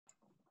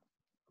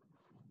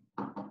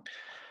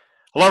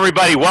Hello,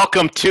 everybody.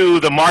 Welcome to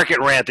the Market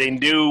Rant, a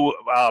new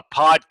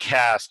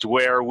podcast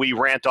where we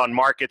rant on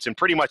markets and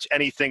pretty much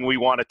anything we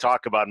want to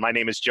talk about. My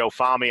name is Joe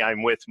Fahmy.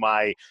 I'm with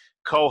my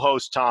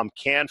co-host, Tom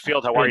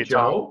Canfield. How are you,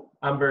 Tom? Joe.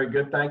 I'm very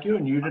good, thank you.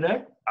 And you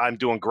today? I'm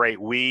doing great.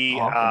 We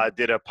Awesome.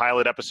 did a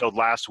pilot episode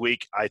last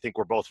week. I think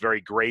we're both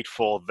very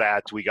grateful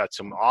that we got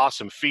some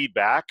awesome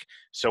feedback.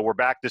 So we're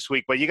back this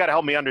week. But you got to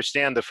help me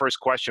understand the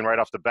first question right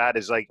off the bat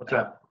is like, What's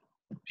that?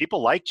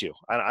 people liked you.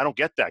 I don't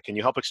get that. Can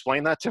you help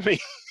explain that to me?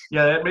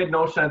 Yeah, that made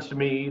no sense to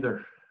me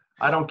either.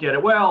 I don't get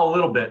it. Well, a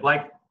little bit.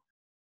 Like,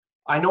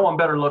 I know I'm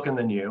better looking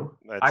than you.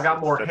 I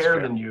got more hair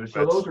fair. than you.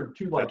 So those are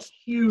two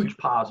huge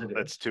positives.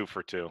 That's 2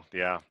 for 2.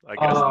 Yeah, I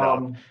guess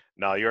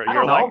no. You're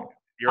I'm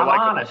like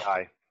honest. a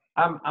guy.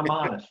 I'm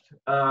honest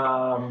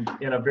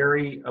in a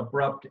very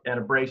abrupt and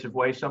abrasive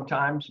way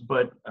sometimes,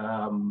 but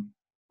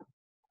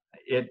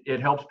it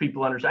helps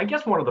people understand. I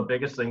guess one of the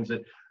biggest things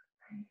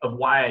of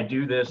why I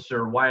do this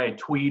or why I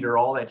tweet or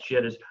all that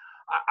shit is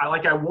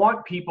I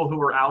want people who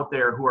are out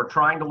there who are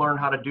trying to learn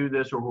how to do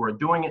this or who are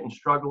doing it and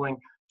struggling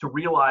to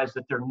realize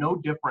that they're no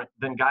different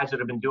than guys that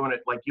have been doing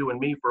it like you and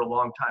me for a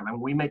long time. And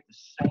we make the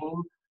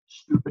same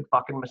stupid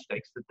fucking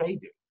mistakes that they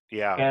do.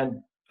 Yeah.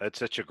 And that's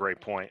such a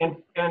great point.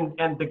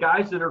 And the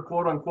guys that are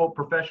quote unquote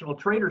professional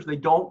traders, they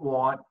don't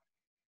want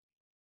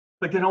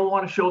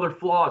to show their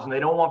flaws and they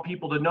don't want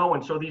people to know.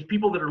 And so these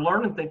people that are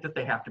learning think that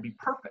they have to be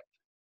perfect.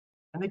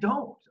 And they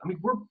don't. I mean,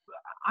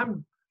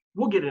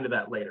 we'll get into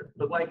that later.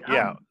 But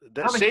I'm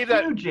a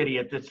huge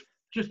idiot that's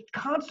just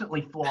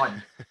constantly flawed.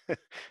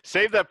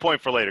 Save that point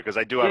for later because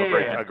I do have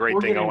a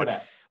great thing going.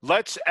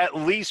 Let's, at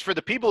least for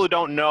the people who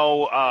don't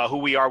know who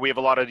we are, we have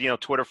a lot of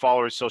Twitter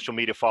followers, social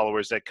media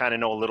followers that kind of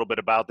know a little bit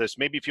about this.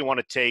 Maybe if you want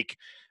to take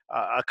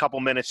a couple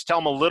minutes, tell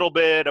them a little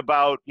bit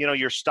about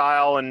your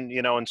style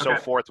and so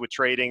forth with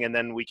trading, and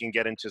then we can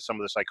get into some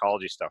of the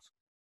psychology stuff.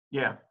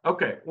 Yeah.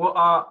 Okay.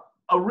 Well,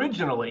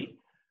 originally.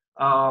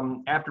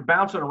 After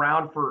bouncing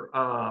around for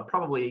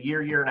probably a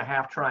year and a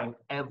half, trying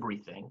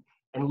everything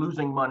and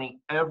losing money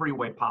every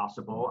way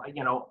possible,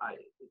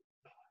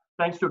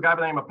 thanks to a guy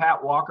by the name of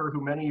Pat Walker, who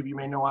many of you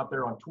may know out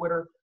there on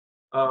Twitter,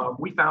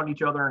 we found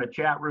each other in a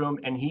chat room,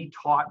 and he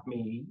taught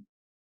me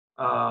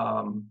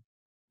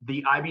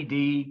the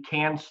IBD,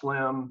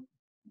 CanSlim,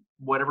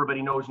 what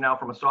everybody knows now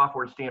from a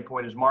software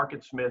standpoint is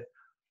MarketSmith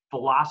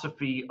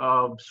philosophy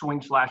of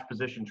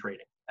swing/position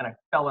trading, and I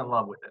fell in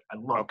love with it. I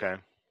love it.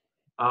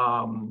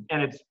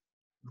 And it's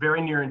very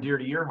near and dear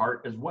to your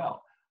heart as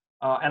well.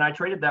 And I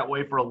traded that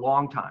way for a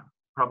long time,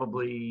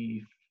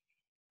 probably,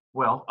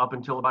 up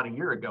until about a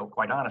year ago,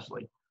 quite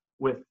honestly,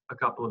 with a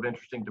couple of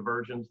interesting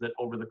diversions that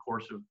over the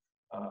course of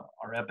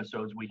our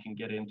episodes we can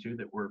get into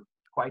that were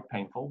quite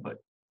painful, but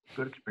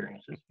good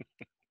experiences.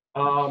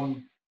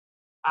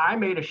 I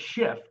made a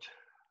shift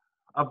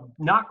of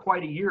not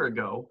quite a year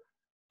ago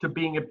to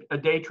being a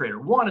day trader.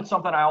 One, it's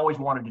something I always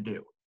wanted to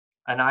do.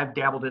 And I've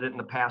dabbled in it in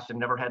the past and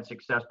never had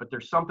success, but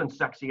there's something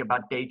sexy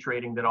about day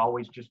trading that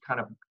always just kind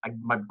of,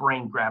 my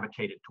brain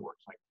gravitated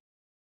towards. Like,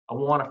 I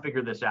want to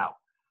figure this out.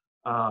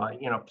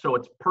 So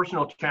it's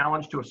personal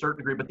challenge to a certain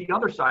degree. But the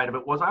other side of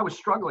it was I was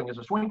struggling as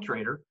a swing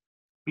trader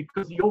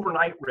because the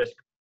overnight risk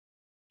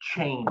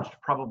changed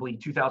probably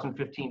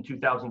 2015,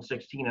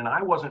 2016. And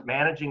I wasn't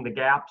managing the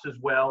gaps as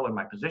well. And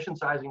my position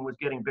sizing was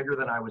getting bigger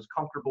than I was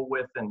comfortable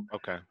with. And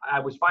I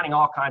was finding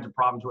all kinds of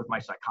problems with my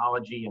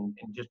psychology and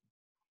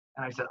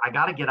I said, I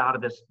got to get out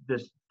of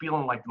this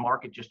feeling like the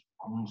market just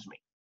owns me.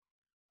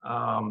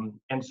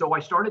 And so I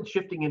started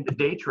shifting into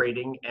day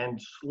trading,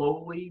 and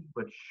slowly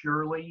but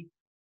surely,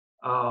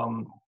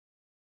 I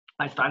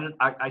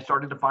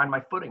started to find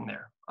my footing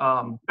there.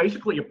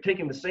 Basically, I'm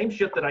taking the same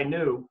shit that I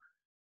knew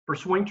for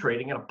swing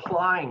trading and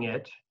applying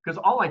it, because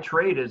all I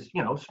trade is,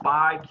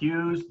 SPY,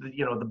 Qs,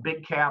 the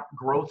big cap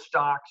growth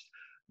stocks,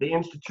 the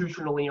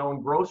institutionally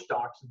owned growth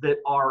stocks that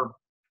are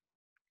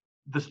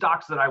the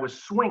stocks that I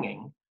was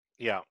swinging.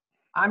 Yeah.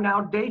 I'm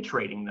now day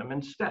trading them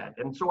instead.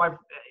 And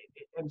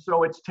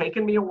so it's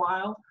taken me a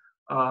while.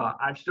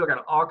 I've still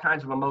got all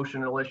kinds of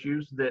emotional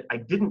issues that I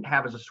didn't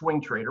have as a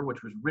swing trader,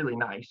 which was really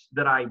nice,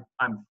 that I'm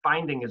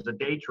finding as a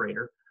day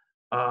trader.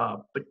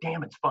 But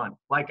damn, it's fun.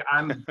 Like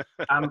I'm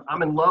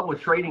in love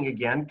with trading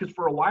again, because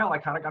for a while I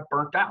kind of got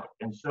burnt out.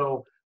 And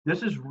so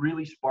this has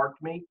really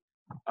sparked me.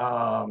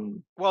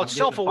 Well, it's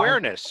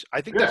self-awareness.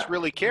 I think that's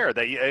really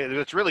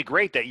that's really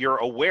great that you're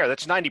aware.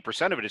 That's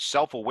 90% of it is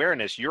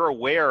self-awareness. You're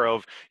aware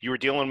of, you were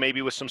dealing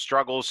maybe with some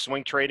struggles,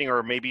 swing trading,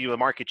 or maybe the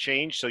market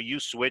changed. So you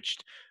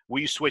switched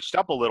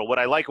up a little. What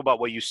I like about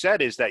what you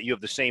said is that you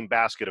have the same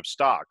basket of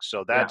stocks.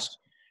 So that's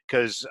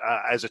because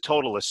as a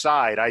total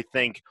aside, I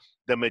think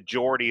the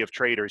majority of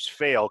traders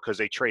fail because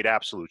they trade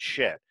absolute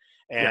shit.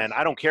 And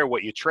I don't care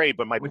what you trade,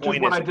 but which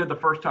is what I did the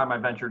first time I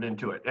ventured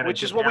into it. And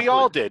which is what we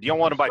all did. You don't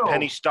want to buy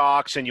penny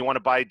stocks and you want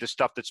to buy the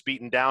stuff that's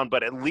beaten down,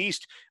 but at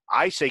least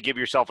I say give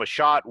yourself a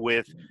shot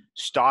with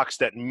stocks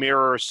that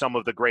mirror some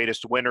of the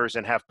greatest winners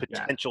and have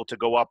potential to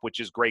go up, which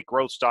is great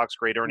growth stocks,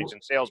 great earnings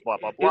and sales, blah,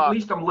 blah, blah. At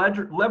least I'm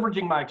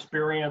leveraging my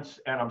experience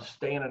and I'm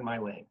staying in my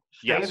lane.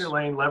 Stay in your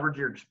lane, leverage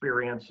your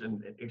experience,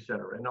 and et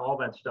cetera. And all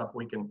that stuff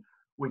we can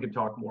we could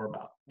talk more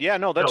about. Yeah,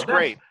 no, that's So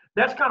great.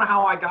 that's kind of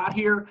how I got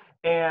here.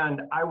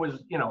 And I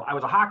was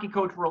a hockey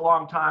coach for a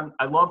long time.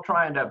 I love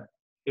trying to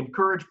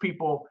encourage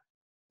people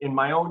in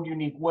my own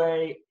unique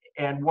way.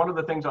 And one of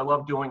the things I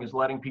love doing is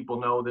letting people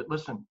know that,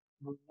 listen,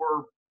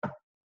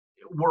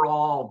 we're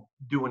all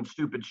doing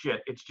stupid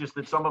shit. It's just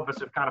that some of us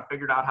have kind of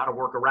figured out how to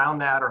work around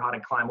that or how to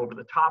climb over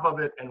the top of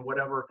it and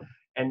whatever.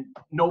 And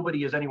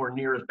nobody is anywhere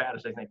near as bad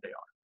as they think they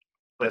are.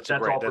 But that's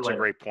all for That's a later.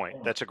 great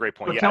point. That's a great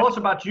point. So Yeah. tell us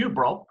about you,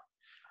 bro.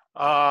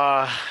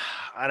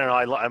 I don't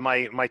know.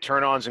 My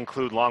turn-ons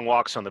include long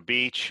walks on the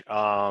beach.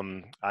 I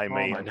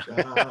may. Oh my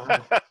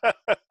God.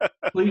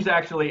 Please,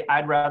 actually,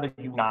 I'd rather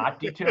you not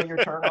detail your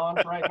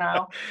turn-ons right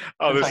now,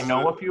 Oh, since I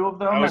know a few of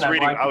them, and I'd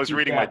like to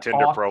keep my that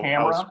Tinder off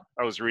camera.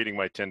 I was reading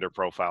my Tinder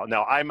profile.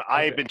 No,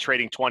 I've been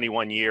trading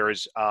 21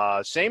 years.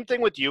 Same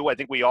thing with you. I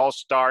think we all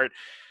start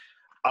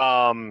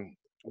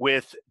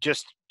with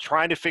just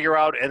trying to figure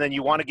out, and then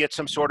you want to get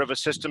some sort of a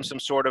system, some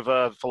sort of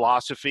a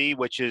philosophy,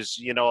 which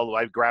is,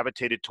 I've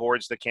gravitated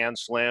towards the Can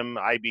Slim,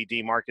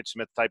 IBD, Market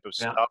Smith type of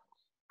stuff.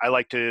 I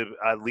like to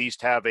at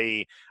least have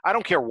I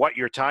don't care what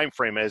your time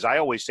frame is. I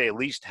always say at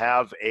least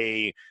have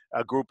a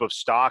group of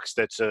stocks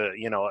that's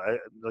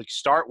like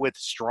start with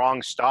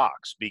strong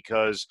stocks,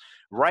 because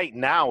right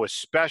now,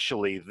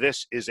 especially,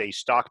 this is a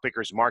stock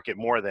picker's market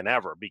more than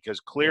ever, because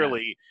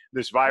clearly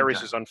this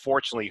virus is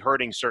unfortunately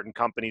hurting certain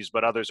companies,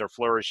 but others are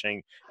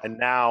flourishing. And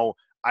now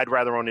I'd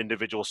rather own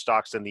individual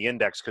stocks than the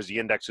index, because the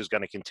index is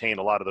going to contain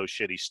a lot of those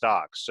shitty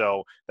stocks.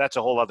 So that's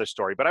a whole other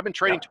story. But I've been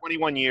trading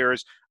 21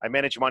 years. I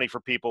manage money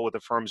for people with the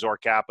firm Zor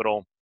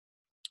Capital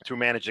through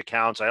managed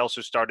accounts. I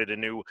also started a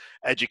new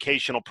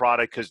educational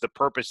product, because the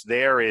purpose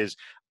there is,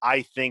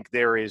 I think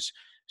there is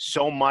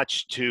so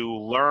much to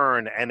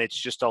learn, and it's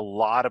just a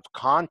lot of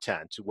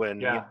content when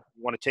you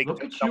want to take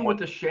Look at you with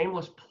the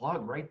shameless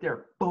plug right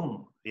there.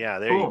 Boom. Yeah,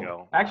 there you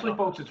go. Actually,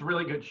 folks, it's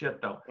really good shit,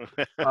 though.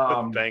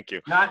 Thank you.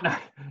 Not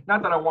that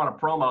I want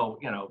to promo,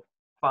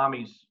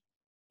 Fahmy's.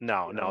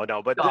 No.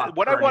 But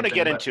what I want to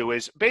get into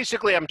is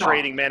basically I'm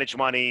trading, manage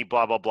money,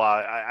 blah, blah,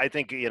 blah. I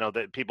think,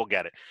 that people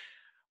get it.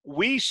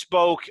 We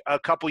spoke a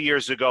couple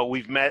years ago.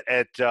 We've met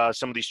at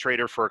some of these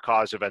Trader for a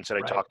Cause events that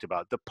I talked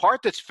about. The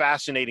part that's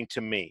fascinating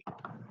to me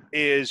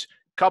is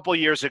a couple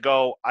years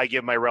ago, I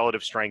give my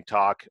relative strength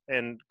talk,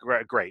 and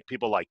great,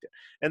 people liked it.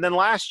 And then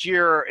last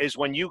year is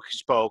when you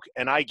spoke,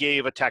 and I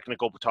gave a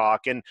technical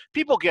talk, and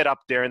people get up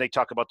there and they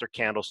talk about their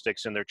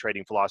candlesticks and their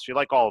trading philosophy,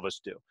 like all of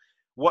us do.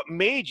 What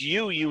made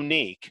you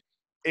unique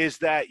is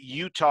that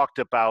you talked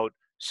about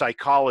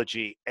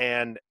psychology,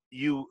 and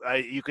you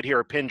could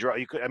hear a pin drop.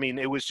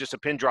 It was just a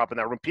pin drop in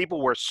that room.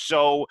 People were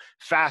so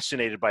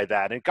fascinated by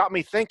that. And it got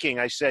me thinking.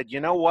 I said,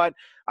 you know what?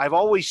 I've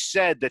always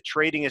said that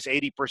trading is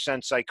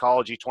 80%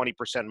 psychology,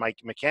 20%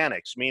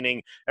 mechanics,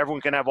 meaning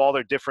everyone can have all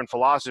their different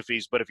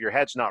philosophies, but if your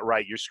head's not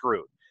right, you're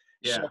screwed.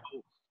 Yeah. So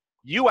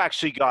you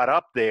actually got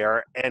up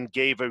there and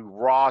gave a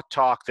raw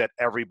talk that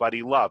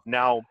everybody loved.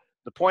 Now,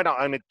 the point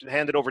I'm going to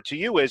hand it over to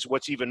you is,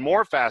 what's even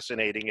more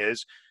fascinating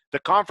is the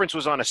conference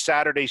was on a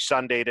Saturday,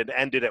 Sunday, that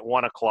ended at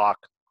 1:00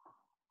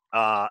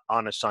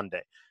 on a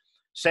Sunday.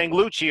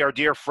 Sanglucci, our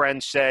dear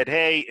friend, said,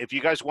 hey, if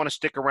you guys want to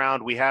stick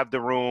around, we have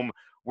the room.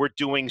 We're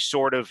doing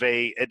sort of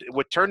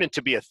what turned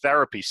into be a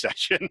therapy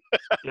session.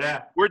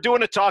 Yeah. We're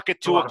doing a talk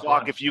at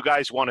 2:00 if you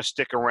guys want to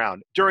stick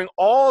around. During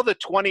all the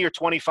 20 or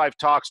 25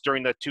 talks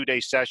during the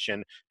 2-day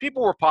session,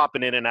 people were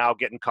popping in and out,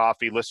 getting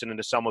coffee, listening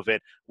to some of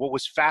it. What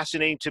was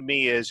fascinating to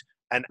me is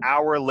an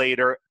hour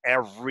later,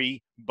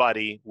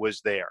 everybody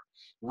was there.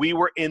 We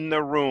were in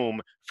the room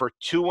for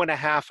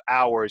 2.5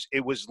 hours.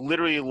 It was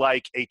literally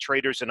like a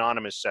Traders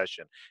Anonymous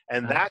session.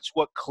 And that's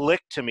what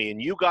clicked to me. And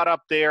you got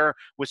up there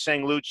with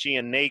Sanglucci,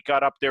 and Nate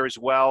got up there as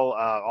well.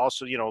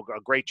 Also,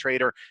 a great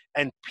trader.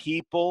 And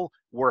people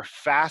were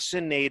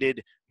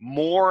fascinated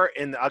more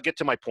I'll get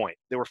to my point.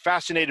 They were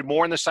fascinated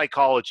more in the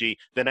psychology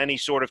than any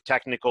sort of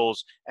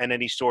technicals and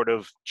any sort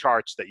of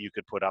charts that you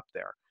could put up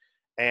there.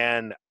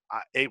 And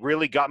it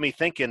really got me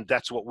thinking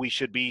that's what we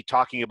should be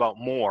talking about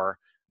more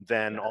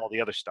than all the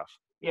other stuff.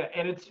 Yeah,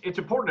 and it's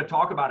important to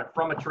talk about it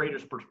from a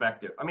trader's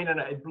perspective.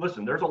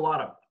 Listen, there's a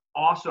lot of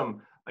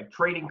awesome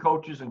trading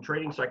coaches and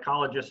trading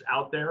psychologists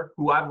out there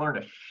who I've learned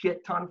a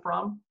shit ton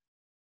from.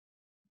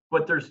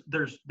 But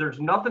there's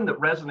nothing that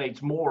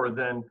resonates more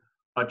than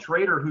a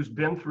trader who's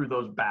been through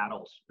those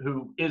battles,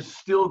 who is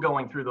still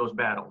going through those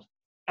battles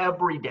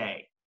every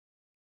day,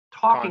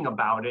 talking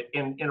about it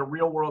in a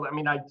real world.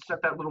 I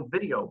sent that little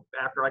video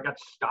after I got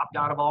stopped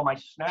out of all my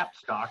Snap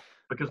stock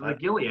because of the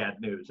Gilead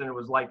news, and it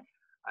was like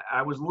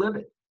I was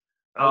livid.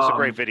 That was a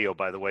great video,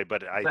 by the way,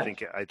 but I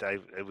think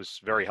it was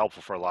very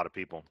helpful for a lot of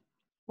people.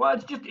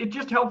 Well, it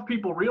just helps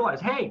people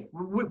realize, hey,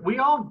 we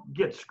all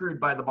get screwed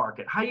by the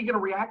market. How are you going to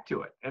react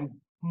to it? And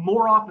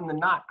more often than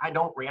not, I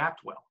don't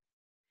react well.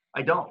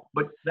 I don't.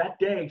 But that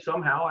day,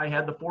 somehow, I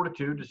had the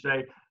fortitude to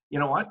say, you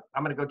know what?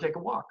 I'm going to go take a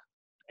walk.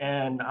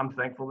 And I'm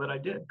thankful that I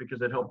did,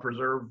 because it helped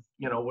preserve,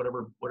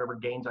 whatever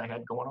gains I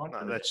had going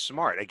on. That's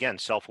smart. Again,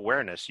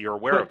 self-awareness. You're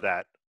aware of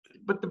that.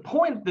 But the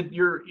point that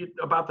you're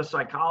about the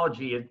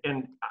psychology,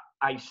 and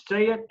I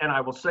say it and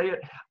I will say it,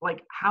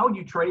 like, how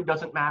you trade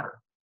doesn't matter.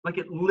 Like,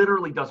 it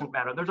literally doesn't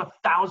matter. There's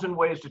 1,000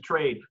 ways to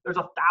trade. There's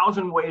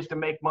 1,000 ways to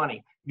make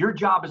money. Your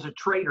job as a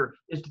trader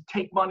is to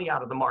take money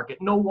out of the market.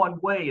 No one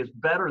way is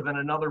better than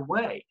another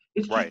way.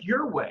 It's just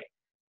your way.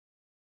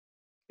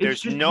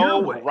 There's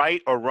no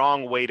right or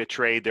wrong way to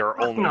trade. There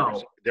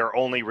are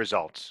only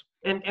results.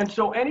 And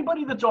so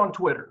anybody that's on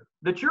Twitter,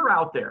 that you're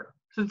out there,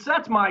 since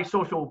that's my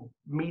social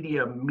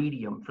media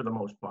medium for the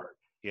most part.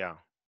 Yeah.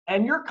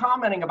 And you're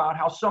commenting about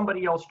how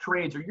somebody else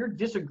trades, or you're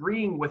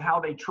disagreeing with how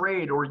they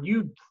trade, or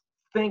you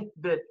think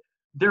that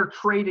they're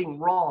trading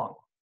wrong.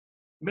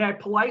 May I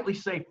politely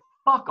say,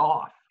 fuck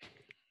off.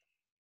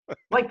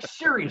 Like,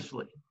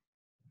 seriously,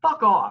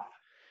 fuck off.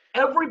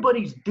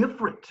 Everybody's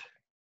different.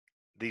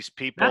 These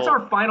people. That's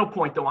our final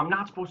point, though. I'm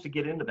not supposed to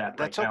get into that.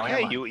 That's right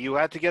okay. Now, you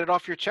had to get it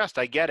off your chest.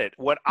 I get it.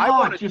 What no, I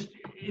want to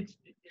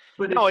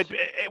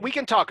we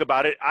can talk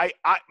about it.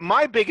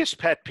 My biggest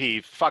pet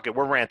peeve. Fuck it,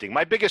 we're ranting.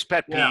 My biggest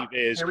pet peeve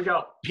is here we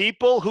go.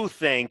 People who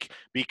think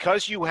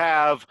because you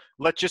have,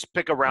 let's just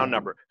pick a round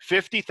number,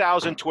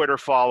 50,000 Twitter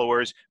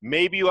followers,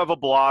 maybe you have a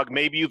blog,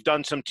 maybe you've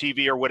done some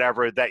TV or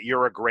whatever, that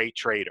you're a great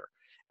trader.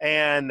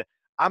 And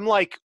I'm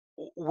like,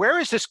 where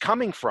is this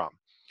coming from?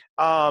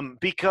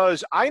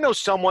 Because I know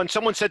someone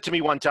said to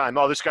me one time,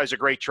 oh, this guy's a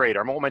great trader.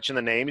 I won't mention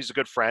the name. He's a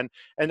good friend.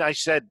 And I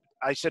said,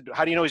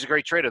 how do you know he's a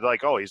great trader? They're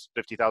like, oh, he's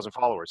 50,000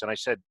 followers. And I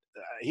said,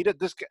 the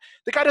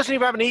guy doesn't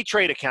even have an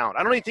E-Trade account.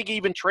 I don't even think he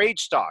even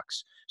trades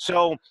stocks.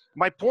 So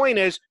my point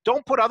is,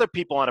 don't put other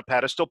people on a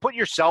pedestal. Put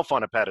yourself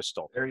on a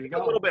pedestal. There you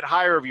go. A little bit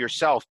higher of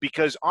yourself,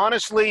 because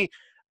honestly,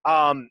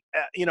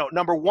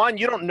 number one,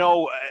 you don't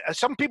know.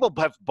 Some people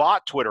have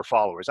bought Twitter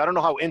followers. I don't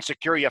know how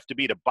insecure you have to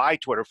be to buy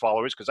Twitter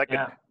followers, because I could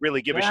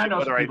really give a shit. I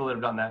know some people that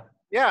have done that.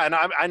 Yeah,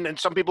 and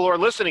some people who are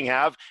listening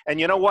have. And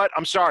you know what?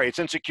 I'm sorry, it's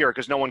insecure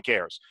because no one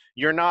cares.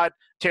 You're not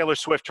Taylor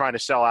Swift trying to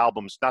sell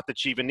albums. Not that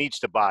she even needs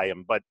to buy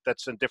them, but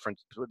that's a different.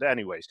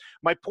 Anyways,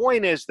 my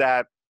point is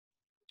that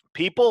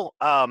people.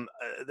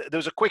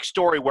 There's a quick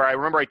story where I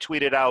remember I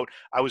tweeted out.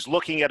 I was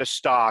looking at a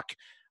stock.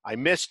 I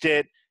missed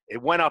it.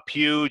 It went up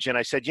huge, and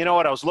I said, you know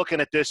what? I was looking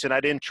at this, and I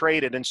didn't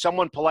trade it. And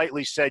someone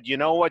politely said, you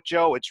know what,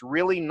 Joe? It's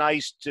really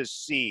nice to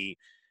see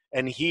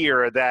and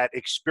hear that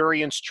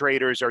experienced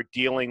traders are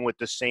dealing with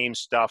the same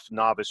stuff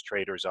novice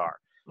traders are.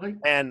 Like,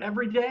 and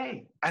every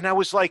day. And I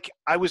was like,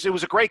 it was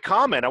a great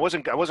comment. I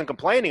wasn't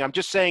complaining. I'm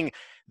just saying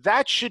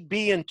that should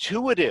be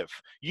intuitive.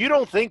 You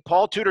don't think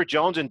Paul Tudor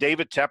Jones and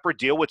David Tepper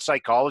deal with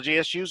psychology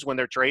issues when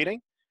they're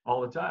trading?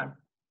 All the time.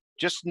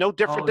 Just no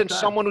different than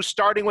someone who's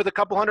starting with a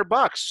couple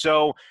 $100.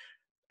 So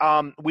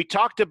we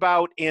talked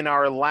about in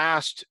our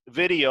last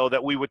video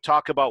that we would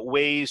talk about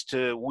ways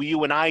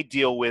you and I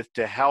deal with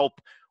to help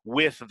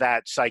with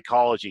that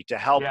psychology, to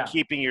help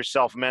keeping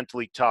yourself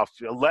mentally tough.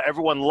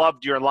 Everyone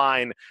loved your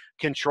line,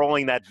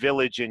 controlling that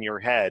village in your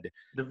head.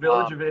 The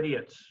village of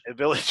idiots. A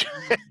village.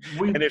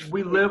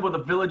 We live with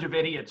a village of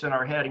idiots in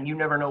our head, and you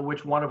never know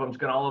which one of them is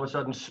going to all of a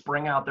sudden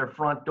spring out their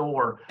front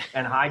door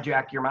and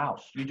hijack your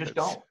mouse. You just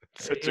don't.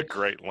 It's a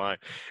great line.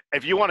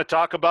 If you want to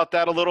talk about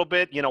that a little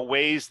bit,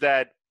 ways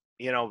that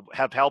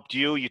have helped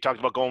you. You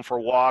talked about going for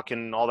a walk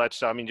and all that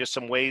stuff. I mean, just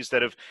some ways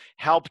that have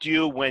helped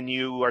you when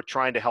you are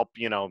trying to help,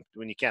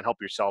 when you can't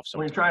help yourself. Sometimes.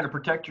 When you're trying to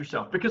protect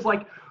yourself. Because,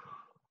 like,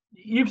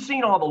 you've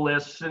seen all the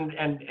lists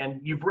and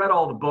you've read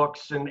all the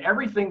books and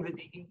everything that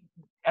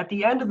at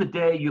the end of the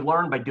day, you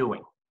learn by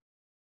doing.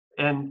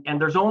 And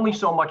there's only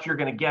so much you're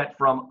going to get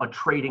from a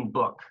trading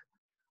book.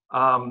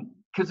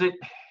 Because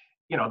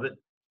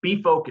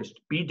be focused,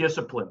 be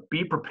disciplined,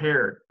 be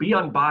prepared, be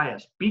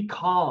unbiased, be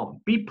calm,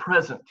 be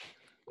present.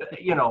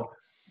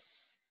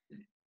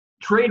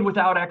 Trade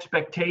without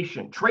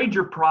expectation, trade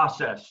your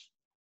process,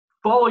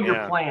 follow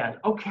your plan.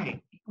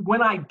 Okay,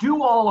 when I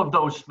do all of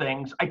those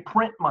things, I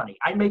print money.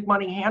 I make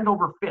money hand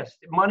over fist.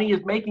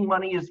 Making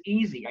money is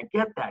easy. I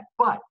get that.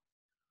 But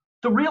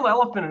the real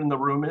elephant in the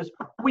room is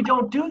we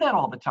don't do that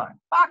all the time.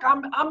 Fuck,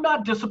 I'm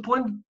not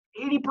disciplined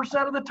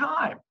 80% of the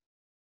time.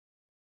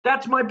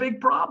 That's my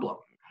big problem.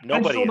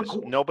 Nobody is.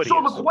 So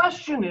the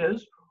question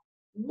is,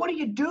 what do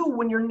you do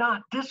when you're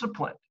not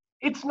disciplined?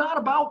 It's not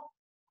about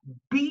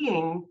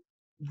being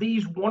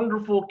these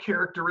wonderful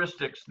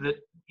characteristics that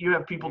you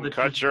have people that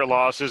cut your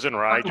losses and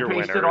ride your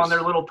winners. It on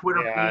their little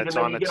Twitter feed, and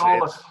then you get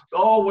all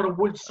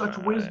such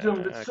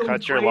wisdom. That's so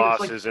cut your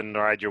losses and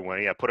ride your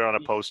winner. Yeah, put it on a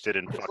Post-it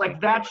and. It's like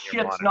that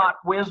shit's not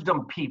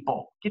wisdom,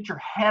 people. Get your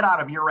head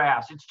out of your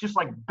ass. It's just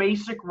like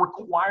basic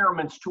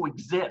requirements to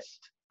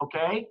exist.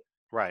 Okay.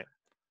 Right.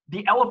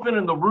 The elephant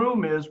in the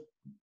room is,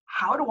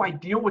 how do I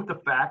deal with the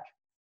fact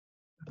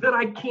that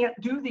I can't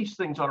do these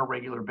things on a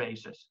regular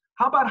basis?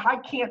 How about I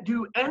can't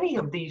do any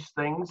of these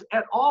things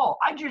at all?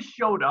 I just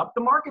showed up.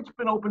 The market's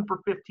been open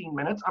for 15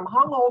 minutes. I'm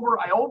hungover.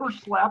 I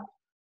overslept.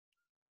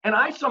 And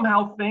I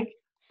somehow think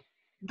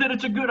that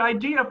it's a good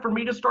idea for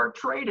me to start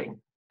trading.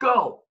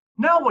 Go.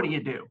 Now what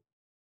do?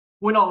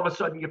 When all of a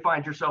sudden you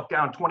find yourself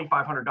down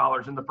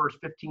 $2,500 in the first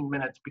 15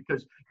 minutes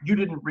because you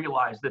didn't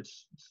realize that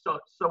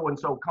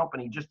so-and-so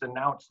company just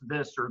announced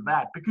this or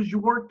that because you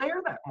weren't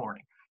there that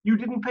morning. You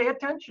didn't pay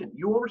attention.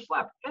 You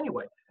overslept.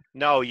 Anyway,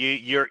 No,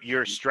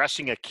 you're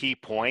stressing a key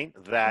point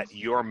that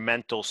your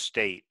mental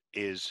state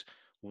is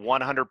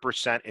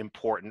 100%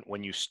 important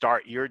when you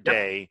start your Yep.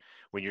 day,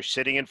 when you're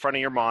sitting in front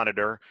of your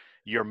monitor,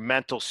 your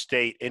mental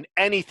state in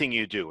anything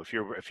you do. If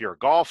you're a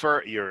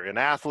golfer, you're an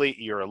athlete,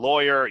 you're a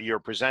lawyer, you're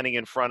presenting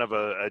in front of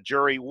a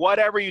jury,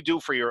 whatever you do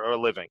for your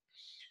living,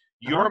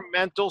 Uh-huh. your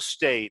mental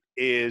state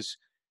is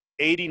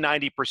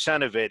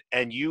 80-90% of it,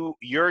 and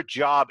your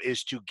job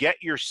is to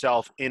get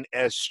yourself in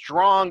as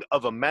strong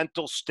of a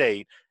mental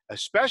state,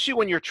 especially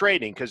when you're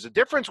trading, because the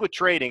difference with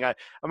trading,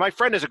 my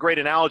friend has a great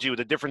analogy with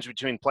the difference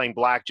between playing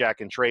blackjack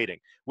and trading,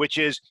 which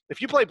is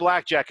if you play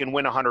blackjack and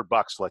win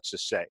 $100, let's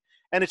just say,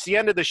 and it's the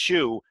end of the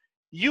shoe,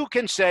 you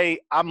can say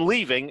I'm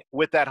leaving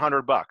with that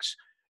 $100.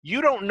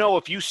 You don't know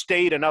if you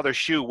stayed another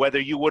shoe whether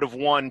you would have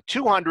won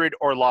 200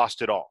 or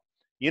lost it all.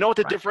 You know what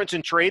the Right. difference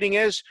in trading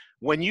is?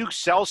 When you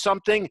sell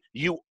something,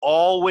 you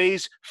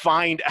always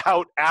find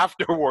out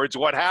afterwards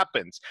what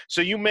happens. So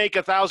you make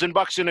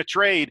 $1,000 in a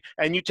trade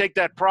and you take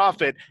that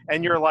profit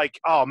and you're like,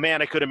 oh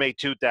man, I could have made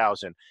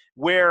 2,000.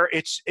 Where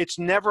it's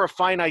never a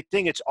finite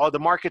thing. It's all the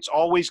market's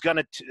always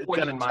gonna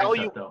Poison tell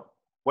you. mindset, though.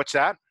 What's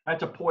that?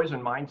 That's a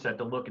poison mindset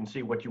to look and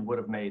see what you would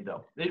have made,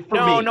 though. For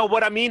No, me, no.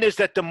 What I mean is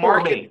that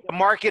for me, the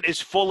market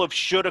is full of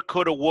shoulda,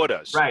 coulda,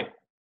 wouldas. right.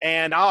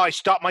 And I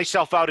stopped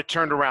myself out, it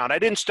turned around. I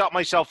didn't stop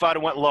myself out,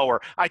 it went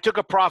lower. I took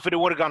a profit, it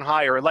would have gone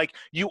higher. Like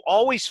you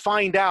always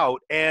find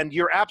out, and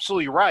you're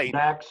absolutely right.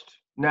 Next.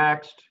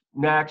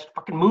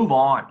 Fucking move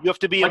on. You have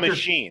to be a Like there's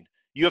machine.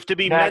 You have to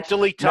be next,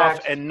 mentally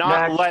tough and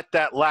not next. let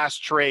that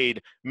last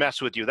trade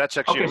mess with you. That's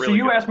actually Okay, a so really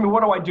you good. asked me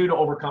what do I do to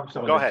overcome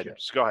some of Go this ahead.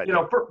 shit. Go ahead. You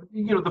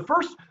know,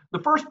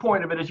 the first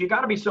point of it is you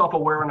got to be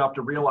self-aware enough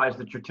to realize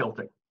that you're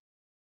tilting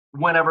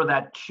whenever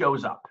that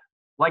shows up.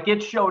 Like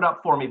it showed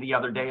up for me the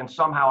other day, and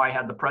somehow I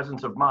had the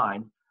presence of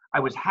mind. I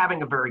was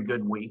having a very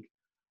good week.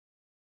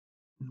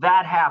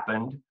 That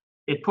happened.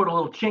 It put a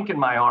little chink in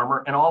my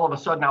armor, and all of a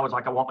sudden I was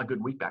like, I want my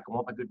good week back. I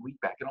want my good week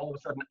back. And all of a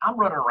sudden I'm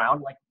running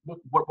around like,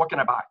 what can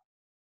I buy?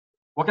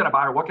 What can I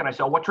buy or what can I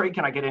sell? What trade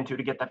can I get into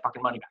to get that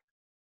fucking money back?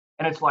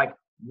 And it's like,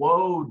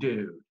 whoa,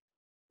 dude,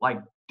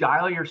 like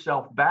dial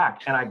yourself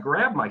back. And I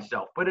grab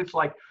myself, but it's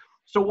like,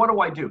 so what do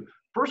I do?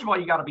 First of all,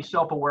 you got to be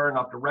self-aware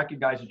enough to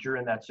recognize that you're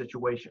in that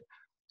situation.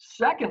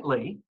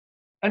 Secondly,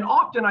 and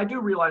often I do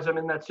realize I'm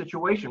in that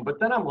situation, but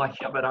then I'm like,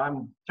 yeah, but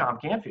I'm Tom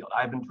Canfield.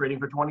 I've been trading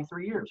for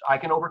 23 years. I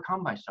can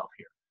overcome myself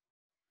here.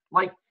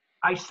 Like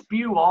I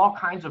spew all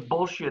kinds of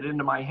bullshit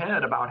into my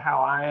head about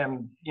how I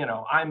am,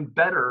 I'm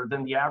better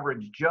than the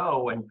average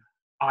Joe and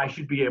I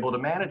should be able to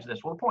manage this.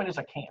 Well, the point is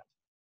I can't.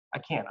 I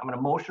can't. I'm an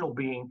emotional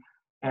being.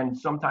 And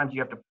sometimes you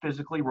have to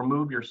physically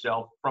remove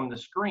yourself from the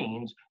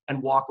screens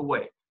and walk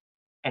away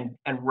and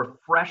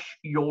refresh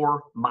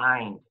your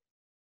mind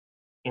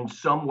in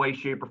some way,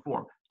 shape, or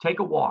form. Take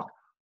a walk.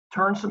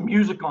 Turn some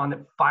music on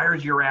that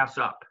fires your ass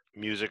up.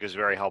 Music is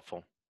very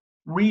helpful.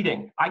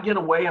 Reading. I get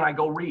away and I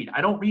go read.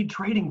 I don't read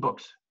trading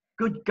books.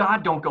 Good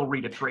God, don't go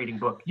read a trading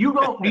book. You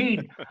don't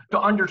need to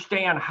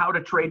understand how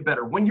to trade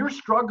better. When you're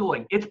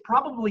struggling, it's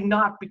probably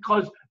not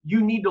because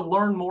you need to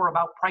learn more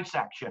about price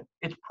action.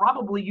 It's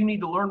probably you need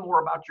to learn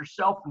more about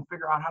yourself and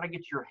figure out how to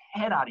get your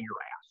head out of your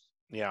ass.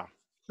 Yeah.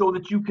 So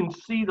that you can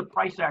see the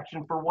price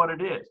action for what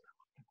it is.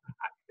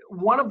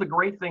 One of the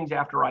great things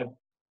after I've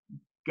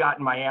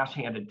gotten my ass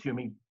handed to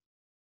me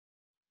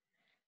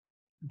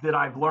that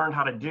I've learned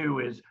how to do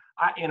is,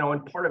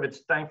 and part of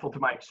it's thankful to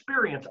my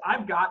experience,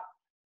 I've got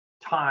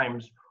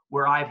times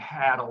where I've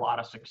had a lot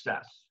of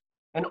success.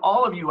 And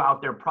all of you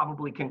out there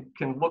probably can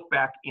look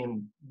back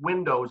in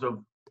windows of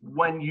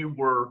when you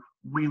were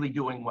really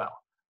doing well.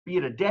 Be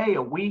it a day,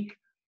 a week,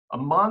 a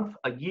month,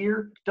 a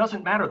year,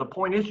 doesn't matter. The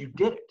point is you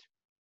did it.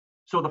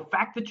 So the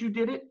fact that you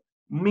did it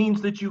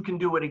means that you can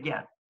do it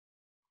again.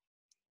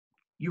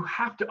 You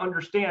have to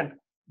understand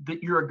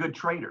that you're a good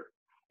trader.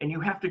 And you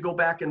have to go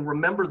back and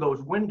remember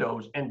those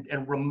windows and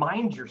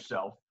remind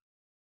yourself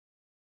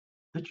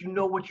that you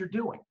know what you're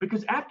doing.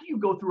 Because after you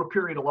go through a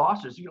period of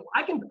losses,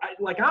 I'm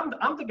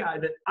the guy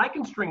that I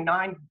can string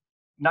 9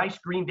 nice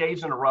green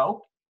days in a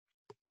row.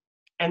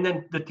 And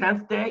then the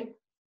 10th day,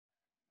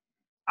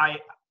 I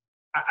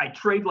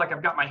trade like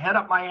I've got my head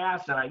up my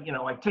ass and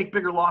I take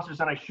bigger losses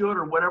than I should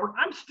or whatever.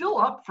 I'm still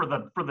up for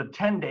the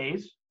 10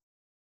 days.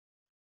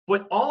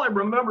 But all I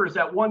remember is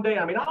that one day,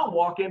 I'll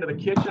walk into the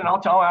kitchen and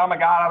I'll tell her, oh my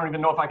God, I don't even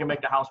know if I can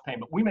make the house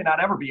payment. We may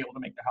not ever be able to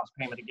make the house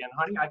payment again,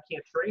 honey. I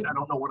can't trade. I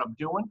don't know what I'm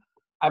doing.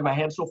 I have my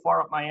head so far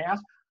up my ass.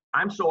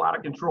 I'm so out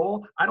of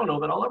control. I don't know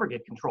that I'll ever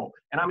get control.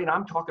 And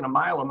I'm talking a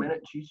mile a minute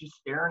and she's just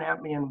staring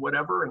at me and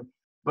whatever.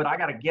 But I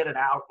got to get it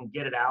out and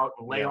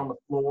lay on the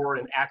floor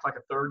and act like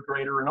a third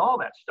grader and all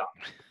that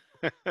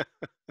stuff.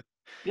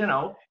 You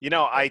know,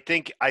 I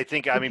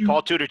but mean, you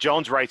Paul Tudor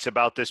Jones writes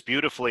about this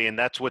beautifully, and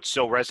that's what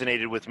so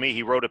resonated with me.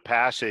 He wrote a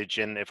passage,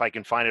 and if I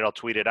can find it, I'll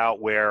tweet it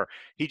out, where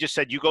he just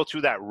said, you go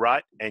through that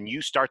rut and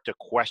you start to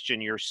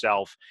question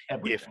yourself if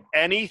everything.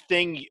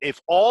 anything, if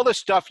all the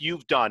stuff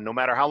you've done, no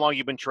matter how long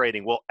you've been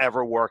trading, will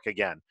ever work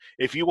again,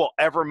 if you will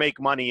ever make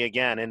money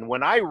again. And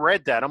when I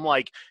read that, I'm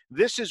like,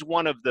 this is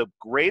one of the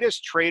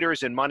greatest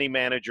traders and money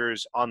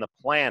managers on the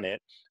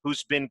planet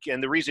who's been,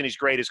 and the reason he's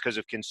great is because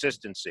of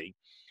consistency.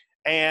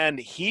 And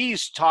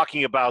he's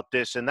talking about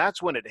this, and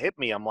that's when it hit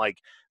me. I'm like,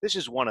 this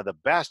is one of the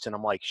best. And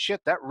I'm like,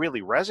 shit, that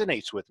really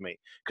resonates with me,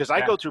 because I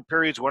Yeah. go through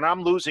periods when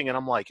I'm losing and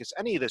I'm like, is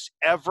any of this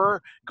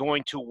ever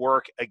going to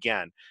work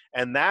again?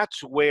 And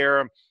that's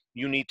where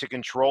you need to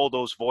control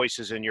those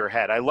voices in your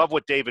head. I love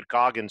what David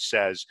Goggins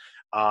says.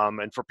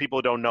 And for people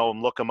who don't know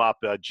him, look him up,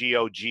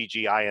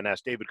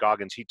 Goggins, David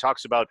Goggins. He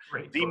talks about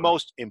Great the book.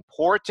 most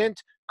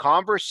important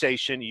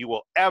conversation you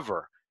will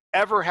ever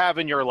have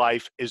in your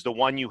life is the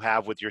one you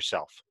have with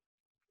yourself.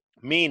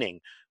 Meaning,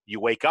 you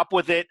wake up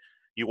with it,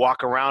 you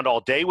walk around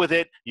all day with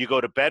it, you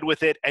go to bed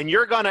with it, and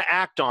you're going to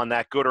act on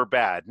that, good or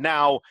bad.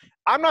 Now,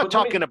 I'm not But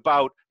let me, talking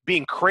about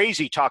being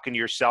crazy talking to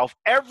yourself.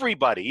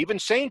 Everybody, even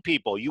sane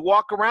people, you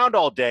walk around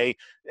all day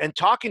and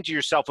talking to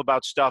yourself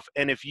about stuff.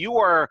 And if you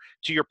are,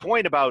 to your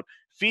point about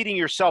feeding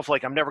yourself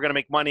like, I'm never going to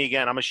make money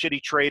again, I'm a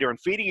shitty trader, and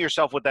feeding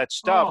yourself with that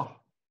stuff, oh,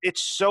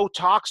 it's so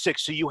toxic.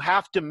 So you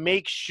have to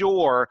make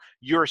sure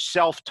your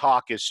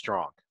self-talk is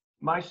strong.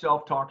 my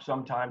self-talk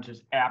sometimes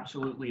is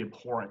absolutely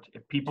abhorrent.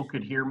 If people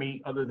could hear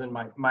me other than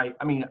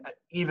I mean,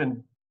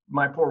 even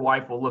my poor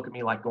wife will look at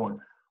me like going,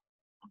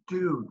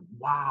 dude,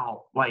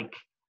 wow, like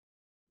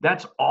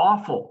that's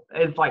awful.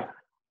 It's like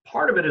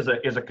part of it is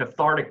a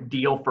cathartic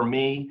deal for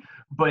me,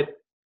 but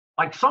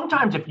like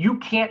sometimes if you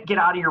can't get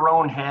out of your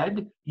own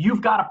head,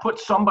 you've got to put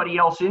somebody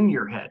else in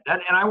your head.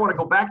 And I want to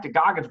go back to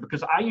Goggins,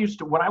 because I used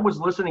to, when I was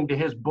listening to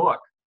his book,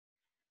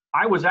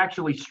 I was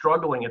actually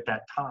struggling at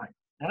that time.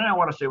 And I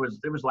want to say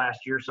it was last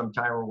year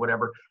sometime or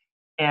whatever.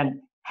 And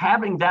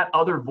having that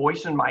other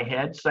voice in my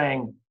head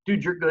saying,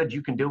 dude, you're good,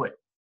 you can do it.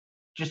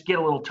 Just get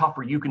a little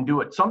tougher, you can do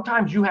it.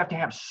 Sometimes you have to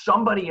have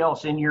somebody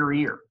else in your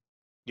ear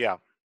Yeah.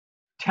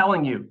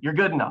 telling you, you're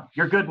good enough,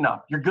 you're good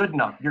enough, you're good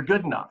enough, you're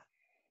good enough.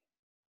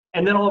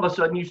 And then all of a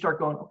sudden you start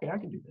going, okay, I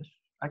can do this.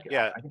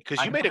 Yeah, because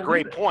I you can made a fucking do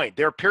great this. point.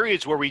 There are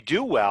periods where we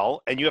do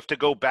well, and you have to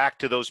go back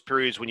to those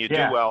periods when you do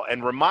Yeah, well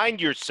and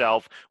remind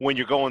yourself when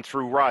you're going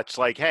through ruts,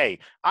 like, hey,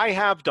 I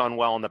have done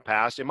well in the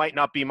past. It might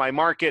not be my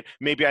market.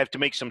 Maybe I have to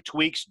make some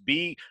tweaks.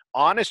 Be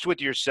honest with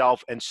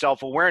yourself and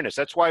self-awareness.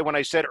 That's why when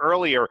I said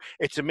earlier,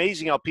 it's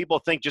amazing how people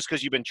think just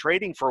because you've been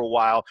trading for a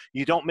while,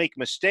 you don't make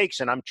mistakes.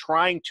 And I'm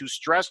trying to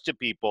stress to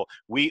people,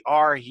 we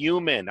are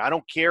human. I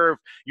don't care if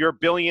you're a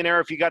billionaire,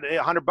 if you got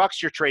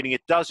 $100 you're trading,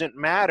 it doesn't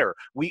matter.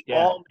 We yeah.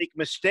 all make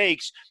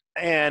mistakes,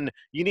 and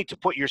you need to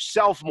put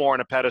yourself more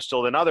on a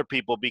pedestal than other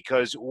people,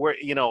 because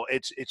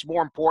it's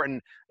more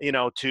important,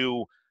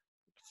 to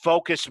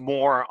focus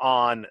more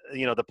on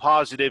the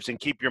positives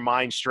and keep your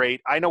mind straight.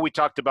 I know we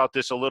talked about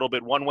this a little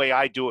bit. One way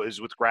I do it is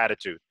with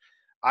gratitude.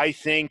 I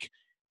think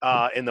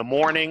in the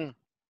morning,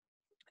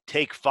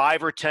 take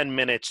 5 or 10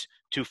 minutes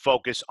to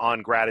focus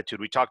on gratitude.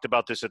 We talked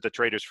about this at the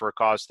Traders for a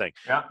Cause thing.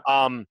 Yeah.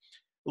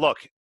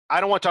 Look, I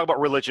don't want to talk about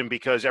religion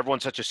because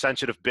everyone's such a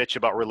sensitive bitch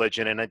about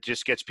religion, and it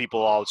just gets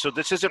people all. So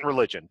this isn't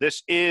religion.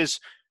 This is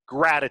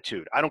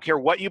gratitude. I don't care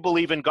what you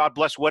believe in. God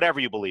bless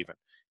whatever you believe in.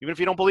 Even if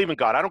you don't believe in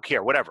God, I don't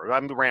care. Whatever.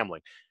 I'm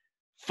rambling.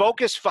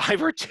 Focus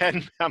 5 or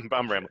 10. I'm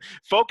rambling.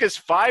 Focus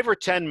 5 or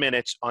 10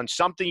 minutes on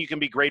something you can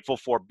be grateful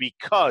for,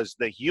 because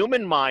the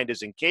human mind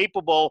is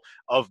incapable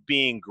of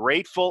being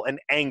grateful and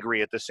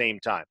angry at the same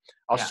time.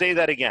 I'll Yeah. say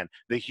that again.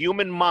 The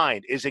human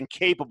mind is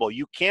incapable.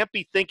 You can't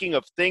be thinking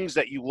of things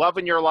that you love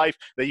in your life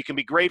that you can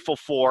be grateful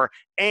for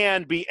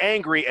and be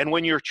angry. And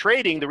when you're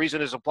trading, the reason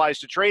this applies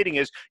to trading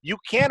is you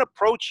can't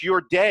approach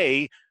your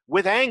day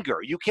with anger.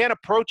 You can't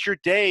approach your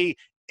day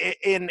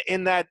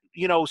in that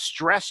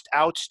stressed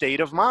out state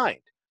of mind.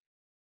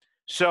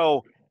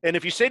 So, and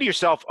if you say to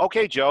yourself,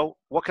 okay, Joe,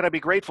 what can I be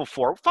grateful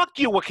for? Fuck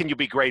you. What can you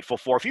be grateful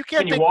for? If you Can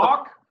can't you think of,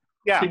 walk?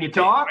 yeah, Can you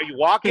talk? are you Can you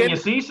walking?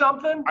 see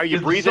something? Are you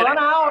Is the breathing? sun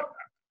out?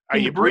 Are Can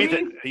you you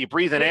breathing? breathe? Are you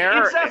breathing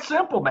air? It's that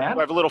simple, Do man. I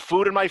have a little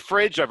food in my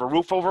fridge? Do I have a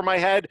roof over my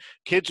head?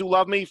 Kids who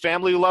love me,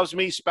 family who loves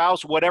me,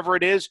 spouse, whatever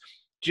it is,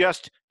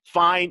 just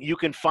you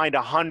can find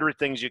 100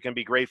 things you can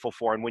be grateful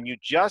for. And when you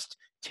just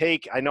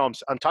I know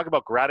I'm talking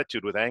about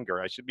gratitude with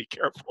anger. I should be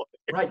careful.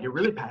 Right, you're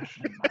really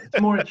passionate about it.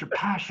 It's more that you're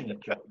passionate,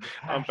 Joe. You're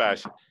I'm passionate.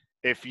 passionate.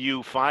 If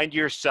you find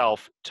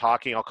yourself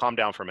talking, I'll calm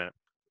down for a minute,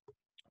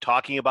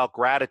 talking about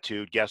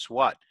gratitude, guess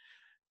what?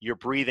 Your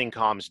breathing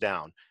calms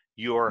down.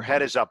 Your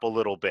head is up a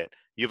little bit.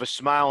 You have a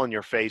smile on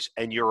your face,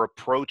 and you're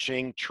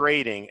approaching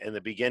trading in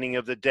the beginning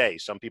of the day.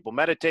 Some people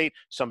meditate,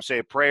 some say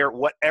a prayer,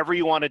 whatever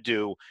you want to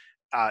do.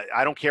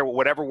 I don't care,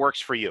 whatever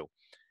works for you.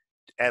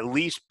 At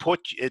least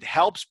it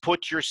helps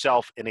put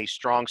yourself in a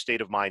strong state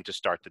of mind to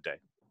start the day.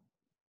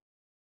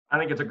 I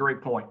think it's a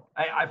great point.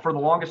 For the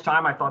longest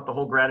time, I thought the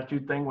whole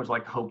gratitude thing was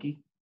like hokey.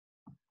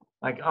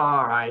 Like,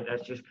 all right,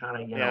 that's just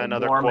kind of, Yeah,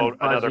 another warm and quote,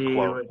 another fuzzy.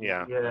 quote.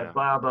 Yeah, Yeah, yeah.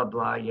 blah, blah,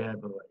 blah. Yeah,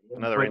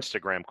 Another but,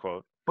 Instagram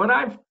quote. but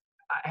I've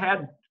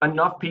had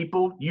enough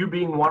people, you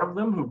being one of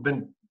them, who've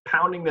been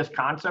pounding this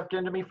concept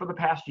into me for the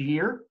past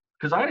year,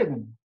 because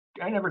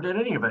I never did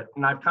any of it.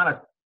 And I've kind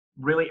of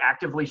really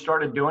actively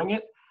started doing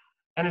it.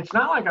 And it's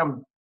not like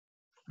I'm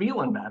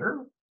feeling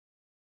better,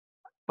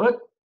 but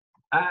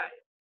I,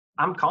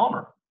 I'm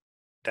calmer.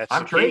 That's the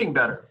I'm key. trading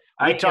better.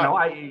 We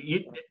talk.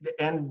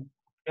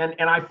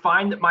 And I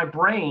find that my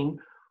brain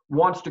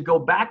wants to go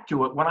back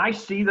to it when I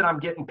see that I'm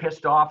getting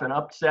pissed off and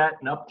upset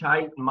and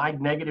uptight, and my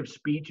negative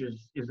speech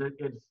is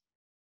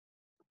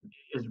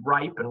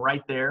ripe and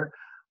right there.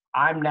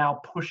 I'm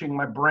now pushing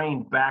my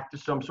brain back to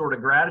some sort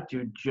of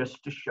gratitude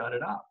just to shut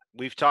it up.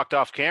 We've talked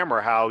off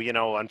camera how,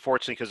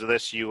 unfortunately because of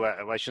this,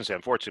 I shouldn't say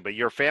unfortunately, but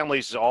your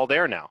family's all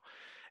there now,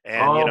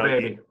 and Oh,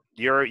 baby.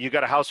 you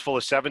got a house full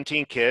of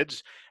 17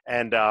 kids,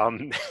 and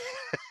it's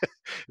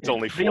It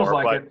only feels four,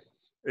 like but it.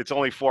 it's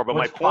only four. But Well,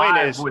 my it's point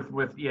five is,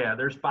 yeah,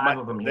 there's five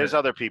of them there's here.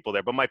 other people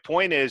there, but my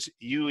point is,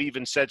 you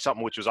even said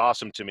something which was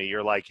awesome to me.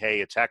 You're like, hey,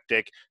 it's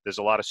hectic, there's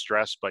a lot of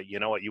stress, but you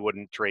know what, you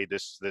wouldn't trade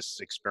this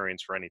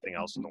experience for anything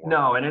else in the world.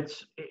 No, and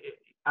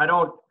I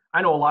don't,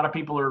 I know a lot of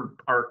people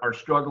are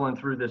struggling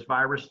through this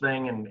virus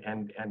thing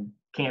and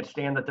can't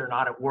stand that they're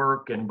not at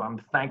work. And I'm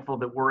thankful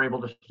that we're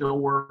able to still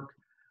work.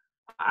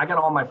 I got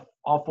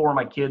all four of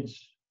my kids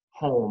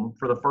home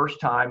for the first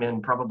time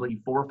in probably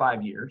 4 or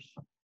 5 years.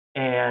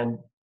 And,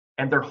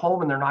 and they're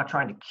home and they're not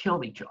trying to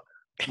kill each other,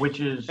 which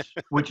is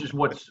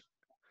what's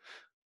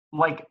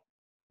like,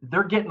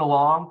 they're getting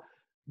along.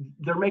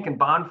 They're making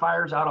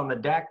bonfires out on the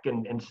deck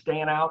and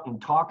staying out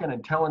and talking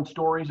and telling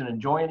stories and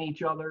enjoying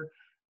each other.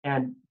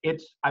 And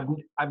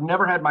I've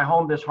never had my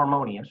home this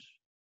harmonious.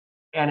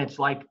 And it's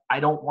like, I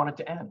don't want it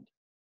to end.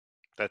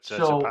 That's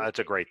So a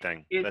great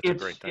thing. it, That's a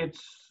great it's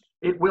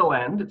thing. it will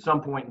end at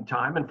some point in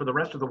time, and for the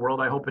rest of the world,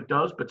 I hope it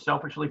does. But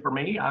selfishly for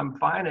me, I'm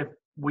fine if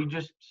we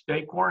just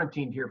stay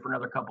quarantined here for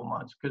another couple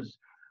months, because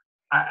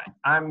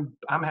I'm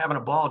having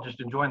a ball just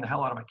enjoying the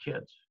hell out of my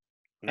kids.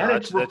 No, And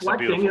it's that's a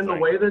reflecting beautiful in the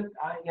thing. way that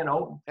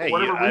for Hey,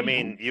 whatever I reason.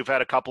 mean, you've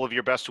had a couple of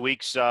your best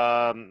weeks in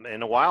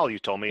a while, you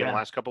told me, in the Yeah,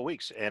 last couple of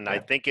weeks. And I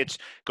yeah, think it's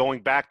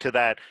going back to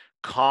that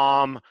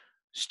calm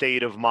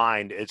state of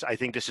mind. I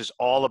think this is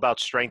all about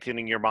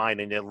strengthening your mind.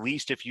 And at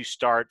least if you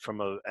start from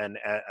an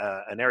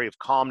area of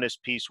calmness,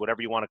 peace,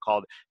 whatever you want to call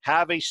it,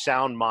 have a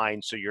sound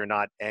mind so you're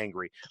not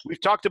angry. We've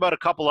talked about a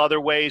couple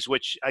other ways,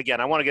 which, again,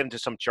 I want to get into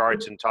some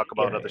charts and talk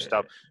about other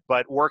stuff.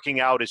 But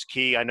working out is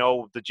key. I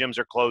know the gyms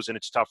are closed and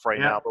it's tough right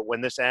yeah. now, but when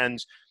this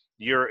ends,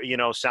 you're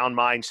sound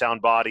mind,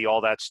 sound body,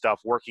 all that stuff.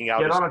 Working out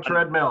Get is on a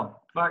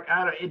treadmill. Fuck,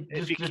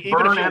 if you just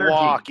even if burn you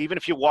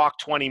energy. walk,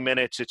 20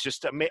 minutes, it's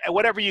just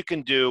whatever you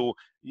can do.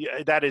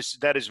 That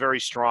is very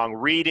strong.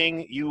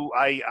 Reading,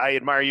 I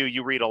admire you.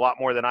 You read a lot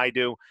more than I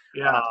do,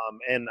 Yeah.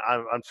 and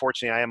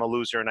unfortunately, I am a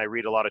loser, and I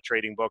read a lot of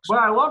trading books. But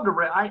I love to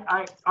read.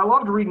 I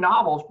love to read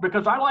novels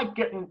because I like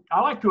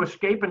to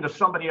escape into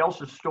somebody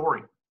else's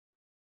story.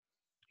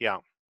 Yeah,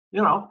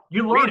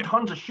 You learn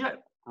tons of shit.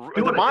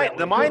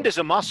 The mind is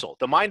a muscle.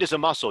 The mind is a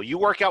muscle. You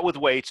work out with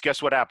weights,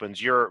 guess what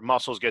happens? Your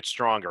muscles get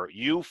stronger.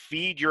 You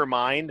feed your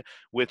mind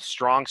with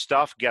strong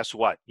stuff, guess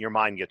what? Your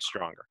mind gets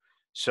stronger.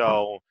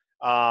 So,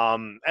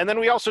 and then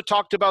we also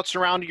talked about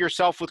surrounding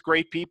yourself with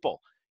great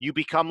people. You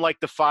become like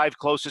the 5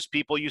 closest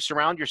people you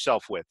surround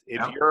yourself with.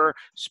 If your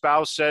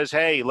spouse says,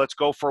 hey, let's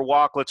go for a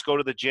walk, let's go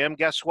to the gym,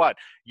 guess what?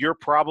 You're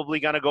probably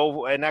going to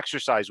go and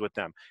exercise with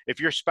them. If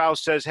your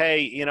spouse says,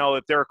 hey,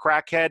 if they're a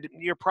crackhead,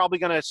 you're probably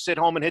going to sit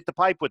home and hit the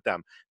pipe with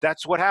them.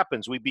 That's what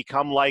happens. We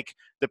become like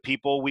the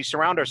people we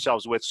surround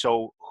ourselves with.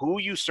 So who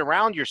you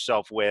surround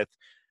yourself with,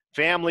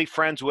 family,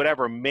 friends,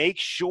 whatever, make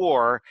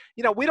sure,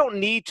 we don't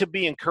need to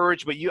be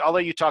encouraged, but I'll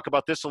let you talk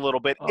about this a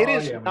little bit. It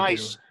is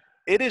nice.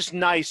 It is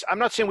nice. I'm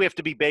not saying we have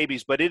to be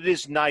babies, but it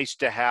is nice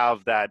to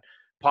have that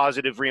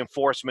positive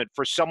reinforcement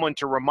for someone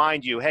to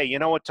remind you, hey, you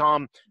know what,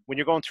 Tom, when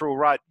you're going through a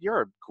rut,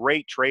 you're a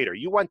great trader.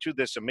 You went through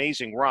this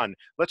amazing run.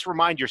 Let's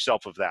remind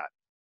yourself of that.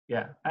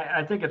 Yeah,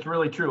 I think it's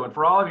really true. And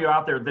for all of you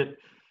out there that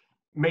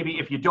maybe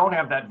if you don't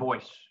have that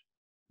voice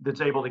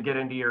that's able to get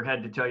into your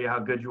head to tell you how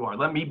good you are,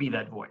 let me be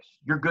that voice.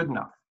 You're good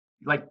enough.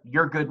 Like,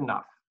 you're good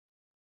enough.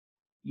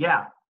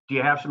 Yeah. Do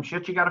you have some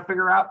shit you got to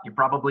figure out? You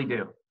probably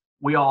do.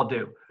 We all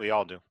do. We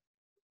all do.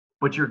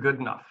 But you're good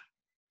enough.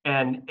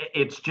 And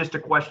it's just a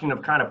question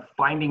of kind of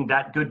finding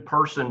that good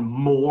person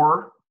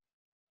more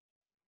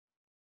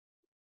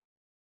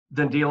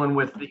than dealing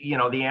with the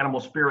animal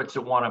spirits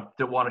that want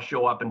to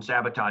show up and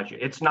sabotage you.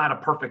 It's not a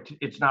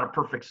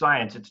perfect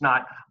science. It's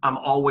not I'm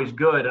always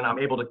good and I'm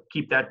able to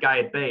keep that guy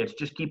at bay. It's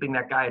just keeping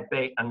that guy at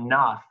bay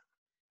enough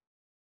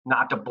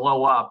not to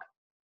blow up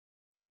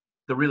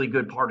the really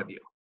good part of you.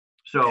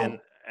 So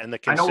and the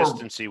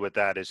consistency with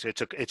that is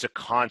it's a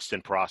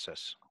constant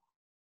process.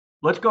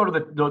 Let's go to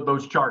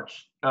those charts.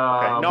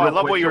 Okay. No, I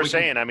love what you were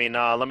saying. I mean,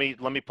 let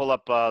me pull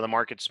up the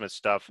Market Smith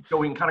stuff. So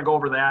we can kind of go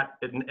over that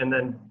and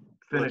then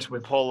finish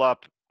with. Pull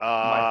up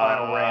My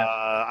final rant.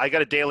 I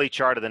got a daily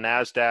chart of the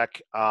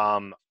NASDAQ.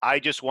 I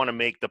just want to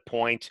make the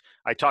point.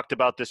 I talked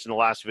about this in the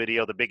last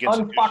video. The big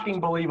institutions. Unfucking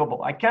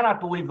believable. I cannot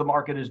believe the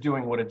market is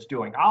doing what it's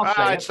doing. I'll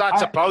say it's not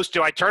supposed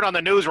to. I turn on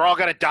the news. We're all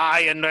going to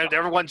die. And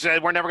everyone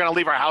said we're never going to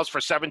leave our house for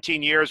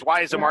 17 years.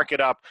 Why is the market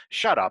up?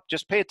 Shut up.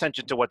 Just pay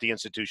attention to what the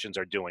institutions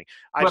are doing.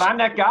 But I'm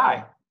that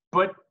guy.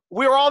 But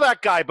we're all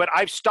that guy, but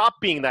I've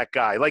stopped being that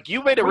guy. Like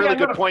you made a really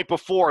good point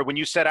before when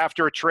you said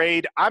after a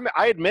trade.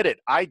 I admit it.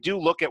 I do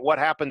look at what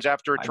happens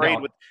after a trade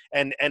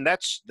and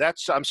that's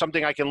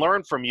something I can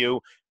learn from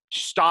you.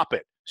 Stop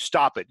it.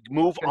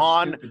 Move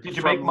on. Did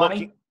you make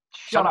money?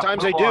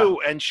 Sometimes I do,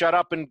 and shut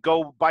up and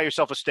go buy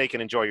yourself a steak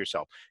and enjoy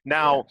yourself.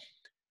 Now,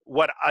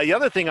 the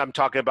other thing I'm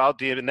talking about,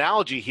 the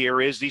analogy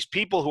here is these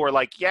people who are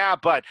like, yeah,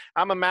 but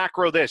I'm a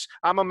macro this,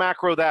 I'm a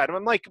macro that. And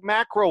I'm like,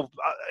 macro,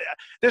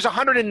 there's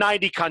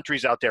 190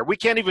 countries out there. We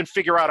can't even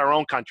figure out our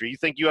own country. You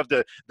think you have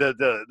the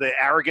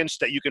arrogance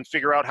that you can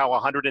figure out how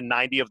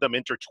 190 of them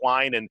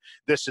intertwine and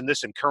this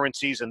and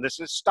currencies and this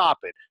is, stop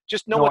it.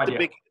 Just know what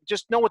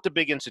the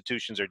big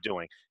institutions are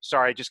doing.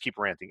 Sorry, I just keep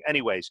ranting.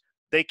 Anyways,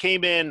 they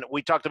came in,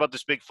 we talked about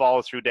this big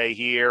follow through day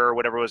here,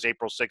 whatever it was,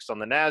 April 6th on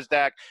the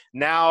NASDAQ.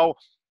 Now,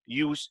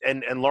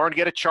 and Lauren,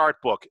 get a chart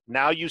book.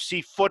 Now you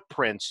see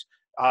footprints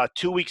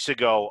 2 weeks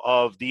ago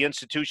of the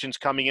institutions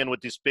coming in with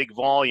this big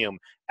volume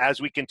as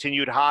we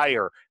continued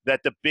higher, that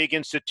the big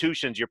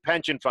institutions, your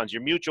pension funds,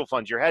 your mutual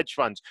funds, your hedge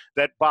funds,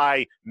 that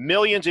buy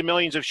millions and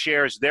millions of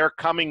shares, they're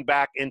coming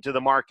back into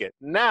the market.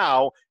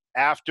 Now,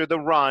 after the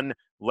run,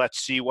 let's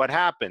see what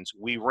happens.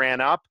 We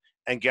ran up,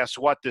 and guess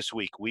what this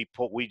week? We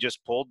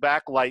just pulled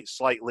back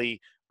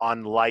slightly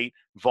on light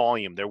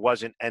volume. There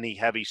wasn't any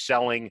heavy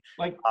selling,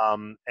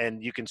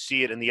 and you can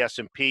see it in the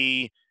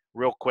S&P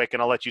real quick,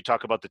 and I'll let you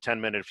talk about the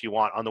 10-minute if you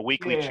want. On the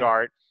weekly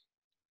chart,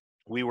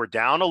 we were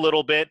down a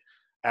little bit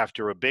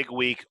after a big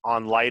week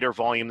on lighter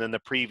volume than the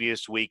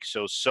previous week.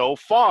 So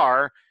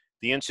far,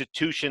 the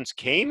institutions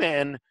came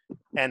in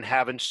and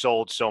haven't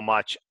sold so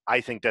much.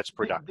 I think that's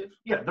productive.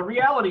 Yeah, the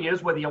reality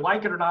is, whether you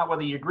like it or not,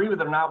 whether you agree with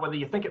it or not, whether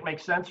you think it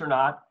makes sense or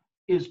not,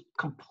 is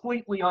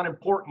completely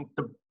unimportant.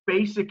 The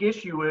basic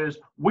issue is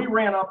we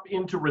ran up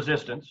into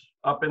resistance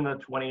up in the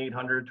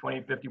 2800,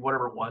 2850,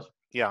 whatever it was.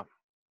 Yeah.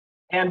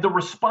 And the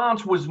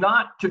response was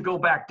not to go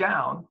back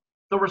down.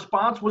 The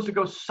response was to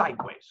go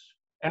sideways.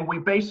 And we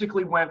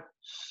basically went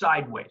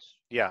sideways.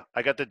 Yeah.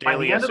 I got the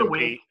daily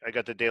S&P. I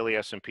got the daily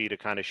S&P to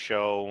kind of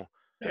show.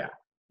 Yeah.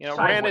 You know,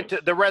 ran into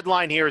the red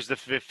line here is the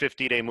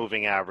 50-day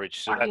moving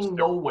average. So that's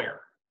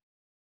nowhere.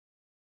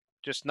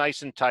 Just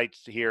nice and tight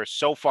here.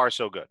 So far,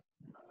 so good.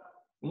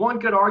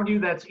 One could argue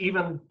that's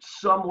even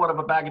somewhat of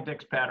a bag of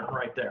dicks pattern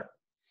right there.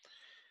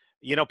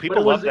 You know,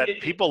 people love that.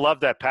 People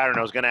love that pattern.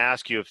 I was going to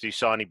ask you if you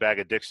saw any bag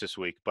of dicks this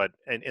week, but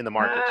in the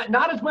market,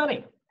 not as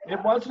many.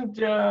 It wasn't.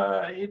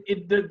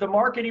 The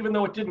market, even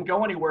though it didn't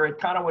go anywhere, it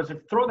kind of was.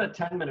 Throw that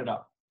 10-minute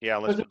up. Yeah,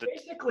 because it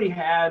basically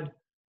had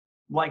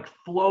like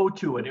flow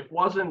to it. It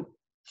wasn't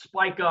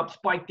spike up,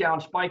 spike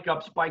down, spike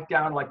up, spike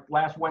down like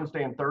last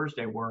Wednesday and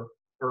Thursday were.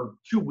 Or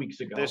 2 weeks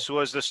ago. This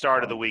was the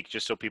start of the week,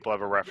 just so people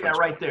have a reference. Yeah,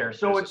 right there.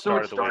 So it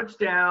starts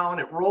down,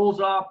 it rolls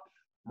up,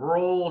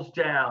 rolls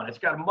down. It's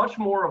got much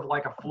more of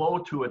like a flow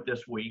to it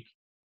this week.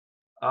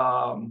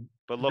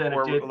 But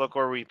look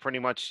where we pretty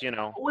much,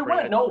 we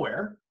went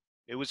nowhere.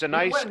 It was a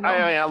nice,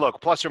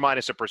 look, plus or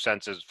minus a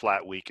percent is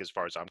flat week as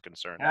far as I'm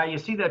concerned. Now you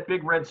see that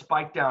big red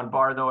spike down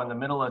bar though in the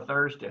middle of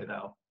Thursday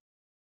though.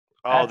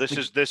 Oh, this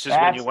is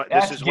when you went.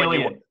 This is when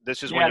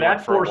you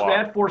went for a walk.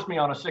 That forced me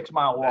on a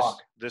 6-mile walk.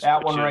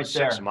 That one right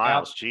there. 6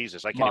 miles.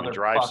 Jesus, I can't even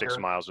drive 6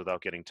 miles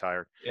without getting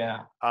tired. Yeah.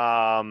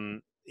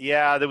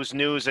 Yeah, there was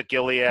news at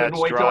Gilead's Couldn't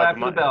wait till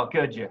after the bell,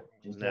 could you?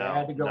 No,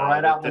 had to go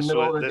right out in the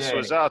middle of the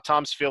day.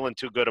 Tom's feeling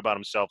too good about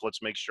himself.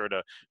 Let's make sure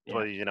to,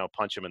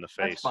 punch him in the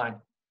face.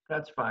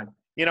 That's fine.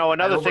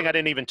 Another thing I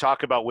didn't even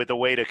talk about with a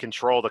way to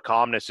control the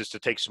calmness is to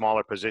take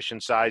smaller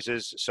position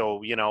sizes. So,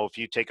 if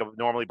you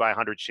normally buy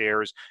 100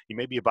 shares,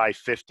 you buy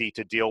 50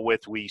 to deal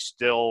with. We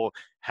still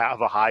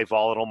have a high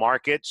volatile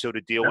market. So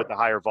to deal with the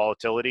higher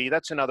volatility,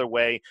 that's another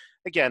way.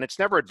 Again, it's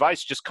never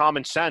advice, just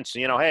common sense.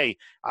 Hey,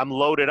 I'm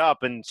loaded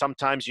up, and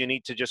sometimes you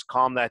need to just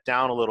calm that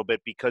down a little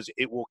bit because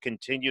it will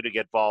continue to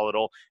get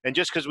volatile. And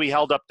just because we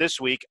held up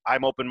this week,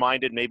 I'm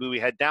open-minded. Maybe we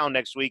head down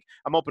next week.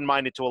 I'm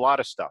open-minded to a lot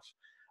of stuff.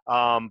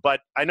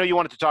 But I know you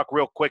wanted to talk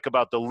real quick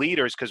about the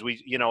leaders because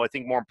I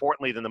think more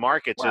importantly than the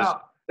markets is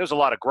there's a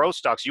lot of growth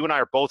stocks. You and I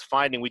are both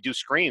we do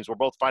screens. We're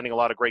both finding a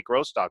lot of great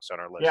growth stocks on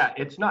our list. Yeah,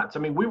 it's nuts. I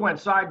mean, we went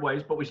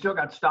sideways, but we still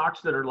got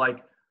stocks that are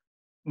like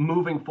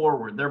moving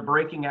forward. They're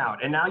breaking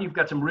out. And now you've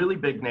got some really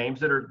big names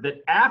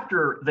that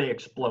after they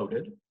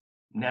exploded,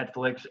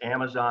 Netflix,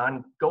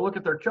 Amazon, go look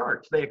at their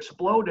charts. They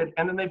exploded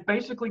and then they've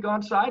basically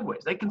gone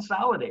sideways. They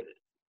consolidated.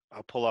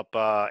 I'll pull up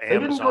Amazon. They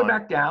didn't go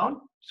back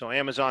down. So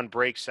Amazon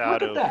breaks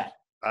out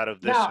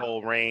of this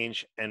whole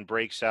range and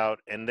breaks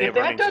out, and if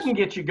that doesn't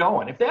get you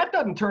going, if that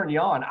doesn't turn you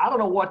on, I don't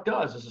know what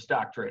does as a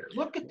stock trader.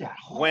 Look at that.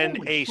 When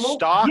a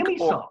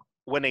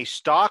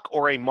stock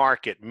or a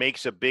market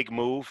makes a big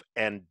move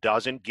and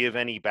doesn't give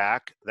any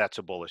back, that's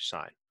a bullish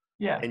sign.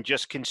 Yeah. and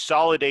just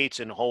consolidates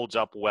and holds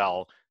up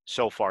well.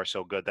 So far,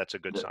 so good. That's a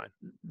good sign.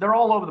 They're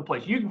all over the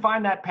place. You can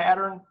find that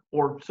pattern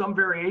or some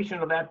variation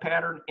of that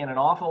pattern in an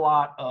awful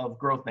lot of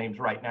growth names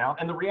right now.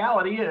 And the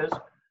reality is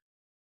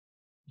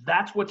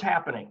that's what's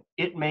happening.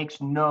 It makes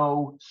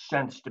no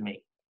sense to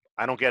me.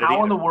 I don't get it either.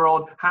 How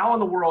in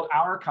the world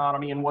our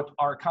economy and what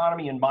our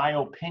economy, in my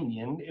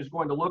opinion, is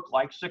going to look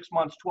like 6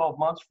 months, 12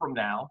 months from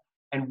now.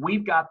 And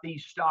we've got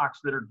these stocks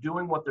that are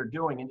doing what they're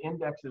doing and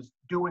indexes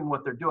doing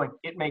what they're doing.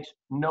 It makes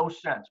no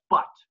sense.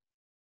 But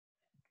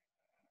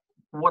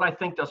what I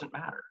think doesn't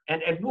matter.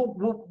 And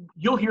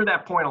you'll hear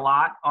that point a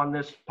lot on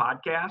this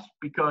podcast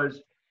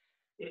because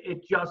it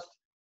just,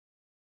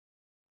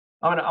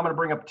 I'm gonna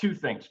bring up two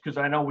things because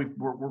I know we're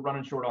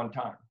running short on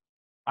time.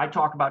 I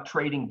talk about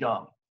trading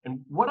dumb.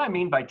 And what I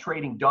mean by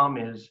trading dumb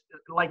is,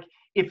 like,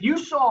 if you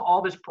saw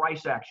all this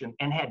price action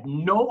and had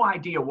no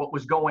idea what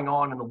was going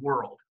on in the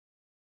world,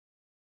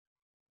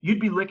 you'd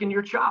be licking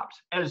your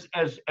chops as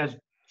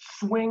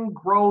swing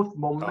growth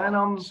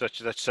momentum.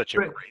 That's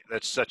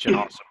such an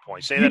awesome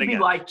point. Say that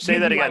again. Say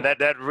that again.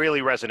 That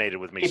really resonated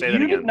with me. Say that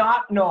again. If you did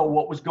not know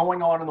what was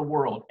going on in the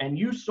world and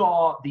you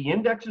saw the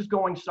indexes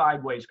going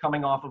sideways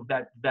coming off of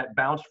that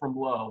bounce from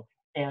low,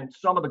 and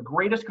some of the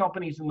greatest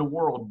companies in the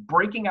world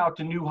breaking out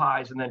to new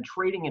highs and then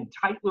trading in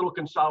tight little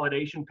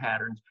consolidation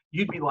patterns,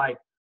 you'd be like,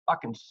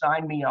 fucking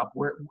sign me up.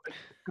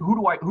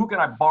 Who can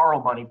I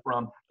borrow money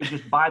from to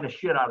just buy the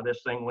shit out of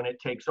this thing when it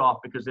takes off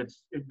because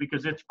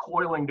it's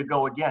coiling to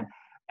go again.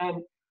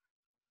 And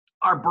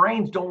our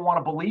brains don't want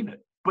to believe it.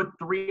 But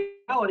the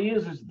reality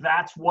is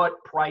that's what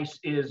price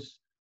is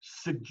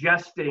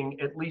suggesting,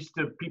 at least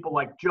to people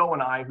like Joe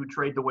and I who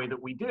trade the way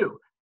that we do.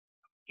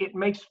 It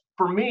makes,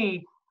 for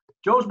me,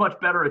 Joe's much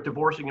better at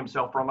divorcing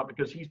himself from it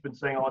because he's been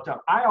saying all the time,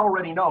 I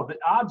already know that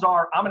odds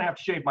are I'm going to have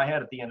to shave my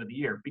head at the end of the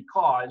year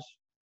because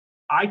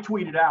I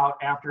tweeted out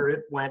after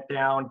it went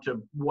down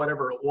to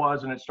whatever it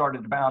was and it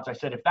started to bounce. I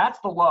said, if that's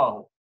the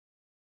low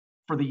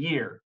for the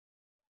year,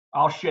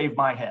 I'll shave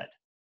my head.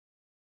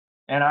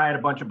 And I had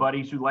a bunch of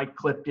buddies who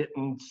clipped it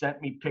and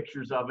sent me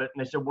pictures of it.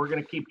 And they said, we're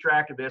going to keep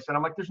track of this. And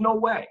I'm like, there's no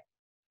way.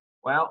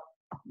 Well,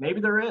 maybe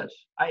there is.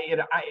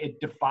 It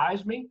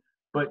defies me,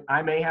 but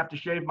I may have to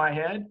shave my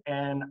head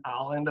and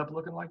I'll end up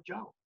looking like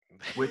Joe.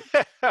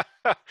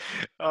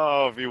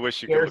 Oh, if you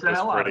wish you could look this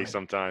pretty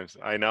sometimes.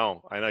 I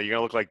know. You're going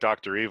to look like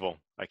Dr. Evil.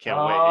 I can't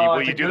wait.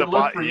 Will you do the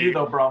look for you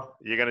though, bro?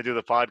 You're going to do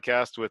the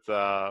podcast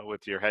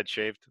with your head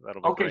shaved?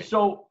 That'll be okay, great.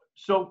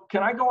 So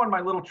can I go on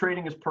my little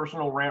trading is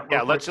personal rant?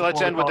 Yeah, let's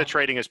end with the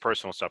trading is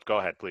personal stuff. Go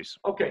ahead, please.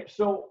 Okay,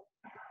 so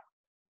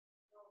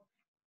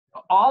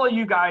all of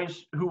you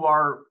guys who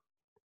are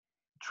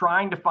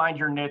trying to find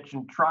your niche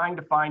and trying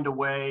to find a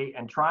way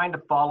and trying to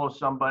follow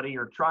somebody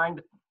or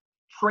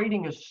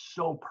trading is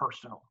so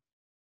personal.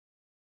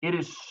 It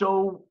is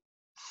so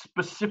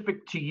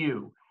specific to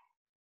you.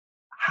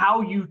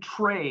 How you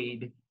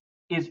trade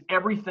is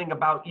everything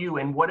about you.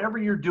 And whatever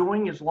you're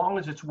doing, as long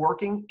as it's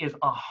working, is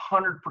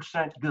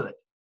 100% good.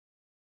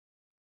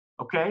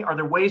 Okay? Are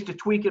there ways to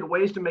tweak it,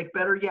 ways to make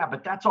better? Yeah,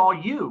 but that's all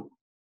you.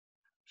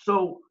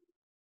 So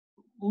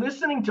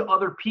listening to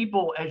other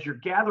people as you're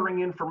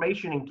gathering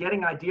information and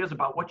getting ideas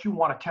about what you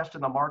want to test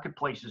in the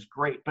marketplace is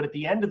great. But at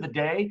the end of the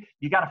day,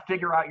 you got to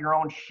figure out your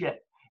own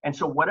shit. And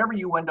so whatever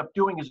you end up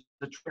doing is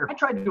the trader. I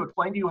tried to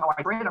explain to you how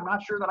I trade. I'm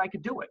not sure that I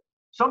could do it.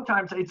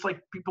 Sometimes it's like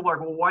people are,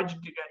 well, why'd you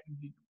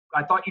do?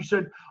 I thought you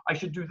said I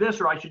should do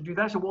this or I should do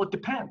that. I said, well, it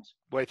depends.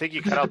 Well, I think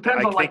you cut out there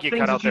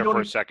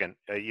for a second.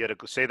 You had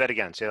to say that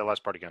again. Say the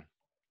last part again.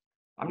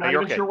 I'm not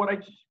even sure what I.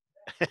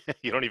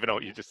 You don't even know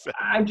what you just said.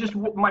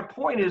 My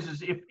point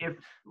is if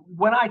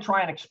when I try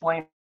and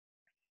explain,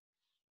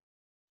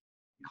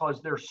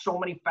 because there's so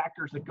many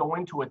factors that go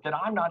into it that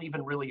I'm not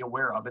even really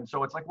aware of. And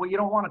so it's like, well, you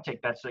don't want to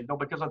take that signal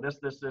because of this,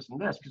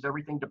 and this, because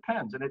everything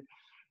depends.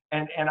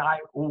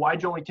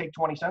 Why'd you only take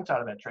 20 cents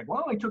out of that trade? Well,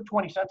 I only took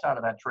 20 cents out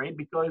of that trade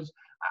because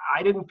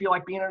I didn't feel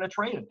like being in a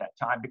trade at that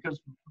time because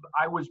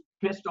I was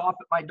pissed off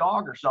at my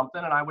dog or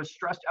something and I was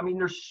stressed. I mean,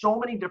 there's so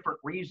many different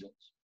reasons.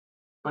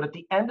 But at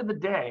the end of the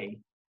day,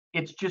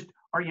 it's just,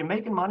 are you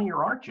making money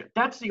or aren't you?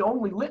 That's the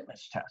only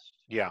litmus test.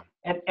 Yeah.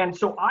 And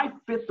so I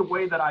fit the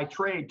way that I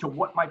trade to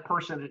what my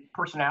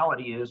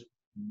personality is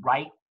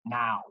right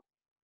now.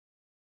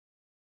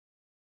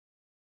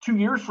 2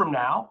 years from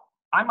now,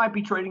 I might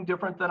be trading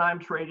different than I'm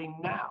trading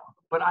now,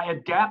 but I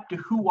adapt to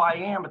who I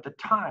am at the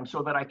time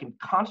so that I can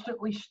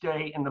constantly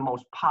stay in the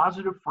most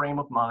positive frame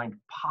of mind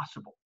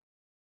possible.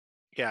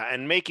 Yeah,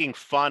 and making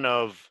fun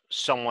of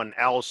someone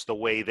else the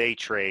way they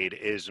trade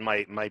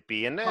might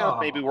be, and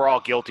maybe we're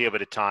all guilty of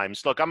it at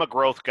times. Look, I'm a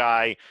growth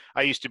guy.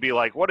 I used to be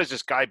like, what is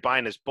this guy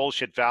buying this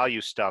bullshit value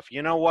stuff?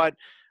 You know what?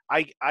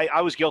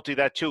 I was guilty of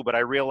that too, but I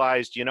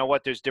realized, you know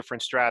what? There's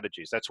different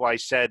strategies. That's why I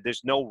said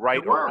there's no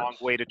right or wrong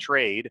way to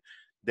trade.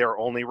 There are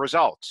only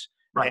results.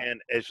 Right. And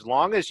as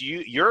long as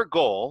your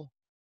goal,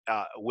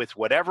 with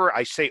whatever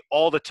I say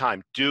all the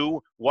time,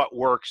 do what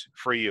works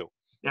for you.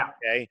 Yeah.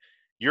 Okay.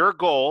 Your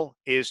goal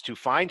is to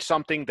find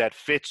something that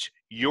fits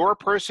your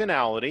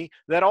personality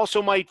that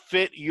also might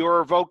fit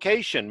your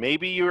vocation.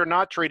 Maybe you're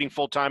not trading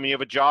full time and you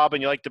have a job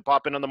and you like to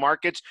pop in on the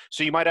markets,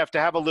 so you might have to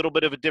have a little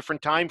bit of a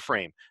different time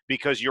frame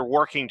because you're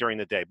working during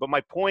the day. But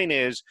my point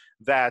is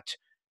that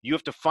you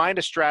have to find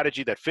a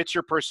strategy that fits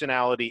your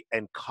personality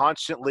and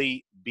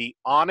constantly be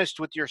honest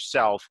with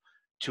yourself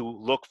to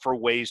look for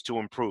ways to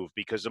improve,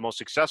 because the most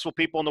successful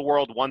people in the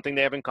world, one thing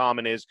they have in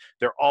common is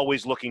they're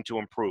always looking to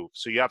improve.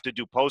 So you have to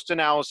do post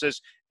analysis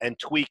and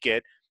tweak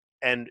it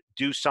and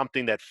do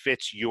something that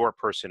fits your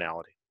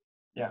personality.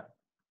 Yeah.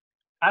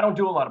 I don't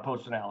do a lot of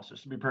post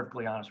analysis, to be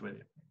perfectly honest with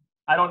you.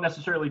 I don't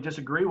necessarily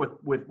disagree with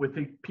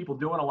people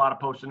doing a lot of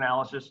post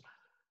analysis.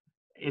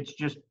 It's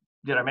just,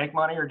 did I make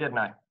money or didn't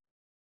I?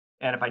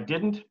 And if I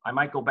didn't, I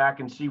might go back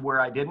and see where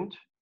I didn't.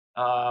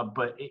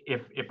 But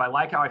if I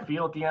like how I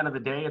feel at the end of the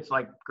day, it's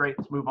like, great,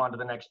 let's move on to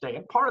the next day.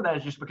 And part of that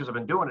is just because I've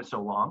been doing it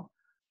so long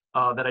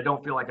that I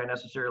don't feel like I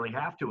necessarily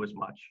have to as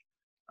much.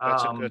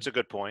 That's a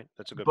good point.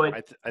 That's a good point.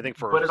 I think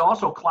but it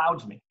also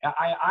clouds me.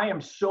 I am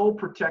so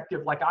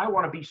protective. Like, I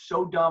want to be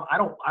so dumb. I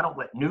don't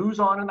let news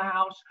on in the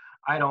house.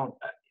 I don't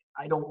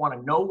want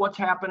to know what's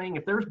happening.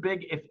 If there's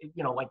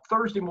like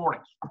Thursday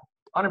mornings,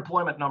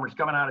 unemployment numbers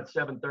coming out at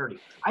 7:30,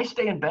 I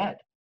stay in bed.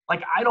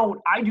 Like,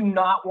 I do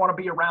not want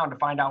to be around to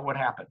find out what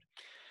happened.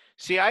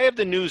 See, I have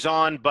the news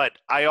on, but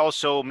I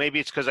also, maybe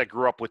it's because I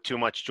grew up with too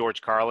much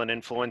George Carlin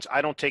influence.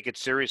 I don't take it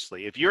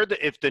seriously.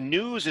 If the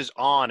news is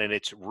on and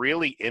it's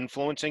really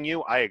influencing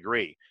you, I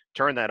agree.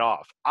 Turn that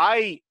off.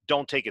 I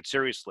don't take it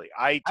seriously.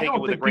 I take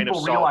it with a grain of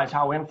salt. People realize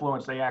how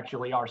influenced they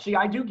actually are. See,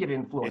 I do get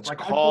influenced. It's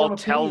called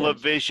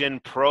television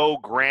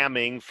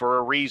programming for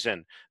a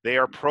reason. They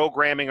are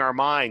programming our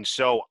minds.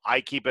 So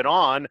I keep it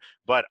on,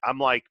 but I'm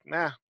like,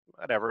 nah.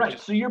 Whatever. Right.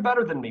 So you're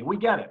better than me. We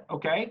get it.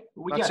 Okay.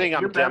 I'm saying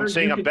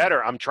I'm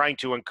better. I'm trying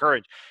to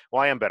encourage.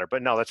 Well, I am better,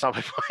 but no, that's not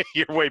my point.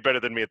 You're way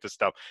better than me at this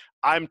stuff.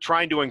 I'm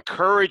trying to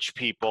encourage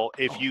people.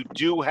 If you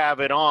do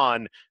have it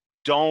on,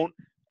 don't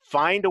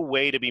find a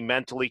way to be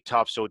mentally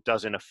tough so it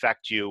doesn't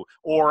affect you.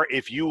 Or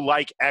if you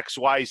like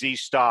XYZ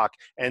stock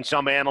and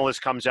some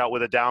analyst comes out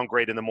with a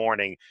downgrade in the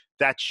morning,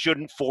 that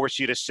shouldn't force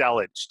you to sell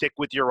it. Stick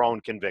with your own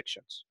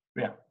convictions.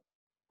 Yeah,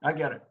 I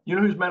get it. You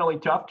know who's mentally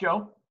tough,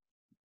 Joe?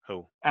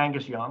 Who?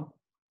 Angus Young.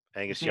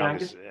 Angus Young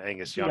is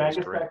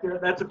great. Back there.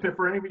 That's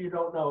for any of you who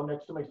don't know,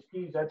 next to my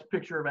skis, that's a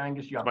picture of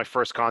Angus Young. It's my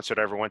first concert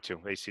I ever went to,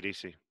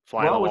 AC/DC.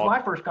 Well, it was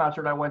my first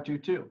concert I went to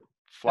too.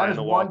 That is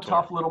one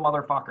tough little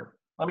motherfucker.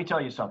 Let me tell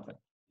you something.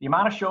 The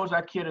amount of shows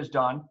that kid has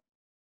done,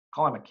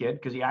 call him a kid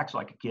because he acts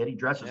like a kid. He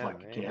dresses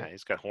like a kid. Yeah,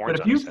 he's got horns.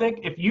 But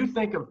if you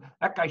think of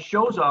that guy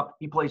shows up,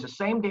 he plays the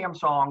same damn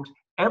songs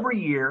every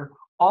year,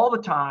 all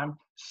the time,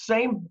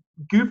 same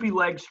goofy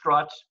leg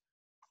struts,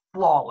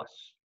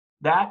 flawless.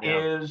 That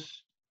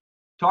is,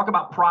 talk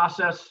about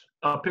process,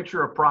 a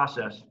picture of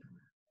process.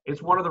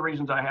 It's one of the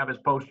reasons I have his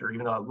poster,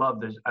 even though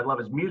I love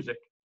his music,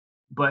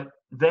 but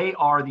they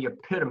are the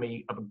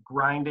epitome of a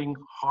grinding,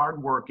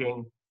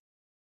 hardworking.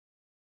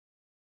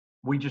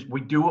 We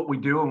do what we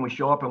do and we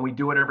show up and we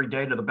do it every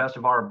day to the best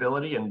of our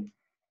ability, and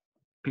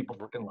people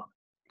freaking love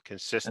it.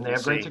 Consistency. And they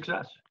have great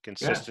success.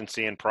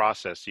 Consistency and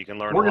process. You can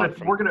learn a lot.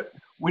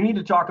 We need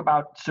to talk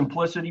about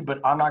simplicity, but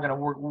I'm not gonna.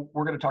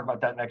 We're gonna talk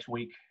about that next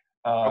week.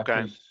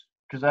 Okay.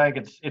 Because I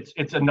think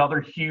it's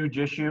another huge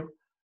issue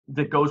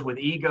that goes with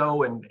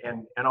ego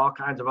and all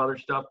kinds of other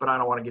stuff, but I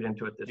don't want to get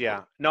into it this week.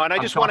 No, and I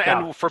just want to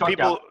end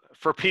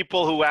for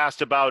people who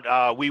asked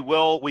about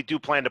we do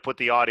plan to put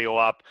the audio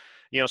up,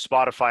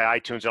 Spotify,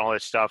 iTunes, and all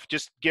that stuff.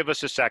 Just give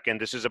us a second.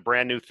 This is a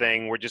brand new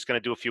thing. We're just going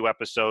to do a few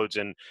episodes,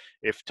 and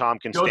if Tom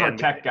can stand me,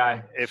 tech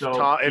guy. if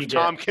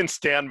Tom can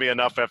stand me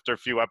enough after a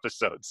few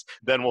episodes,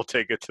 then we'll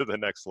take it to the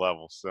next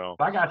level. So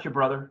I got you,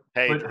 brother.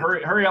 Hey, but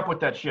hurry up with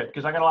that shit,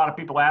 because I got a lot of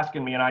people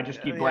asking me, and I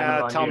just keep blaming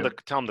it on you.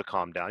 Tell them to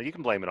calm down. You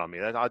can blame it on me.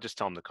 I'll just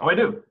tell them to calm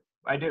down. down.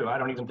 I do. I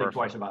don't even think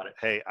twice about it.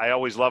 Hey, I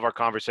always love our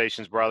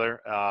conversations,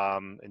 brother.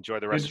 Enjoy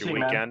the rest of your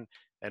weekend,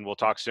 and we'll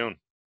talk soon.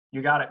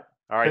 You got it.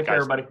 All right, Take care,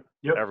 guys. everybody.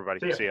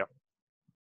 Everybody. See ya.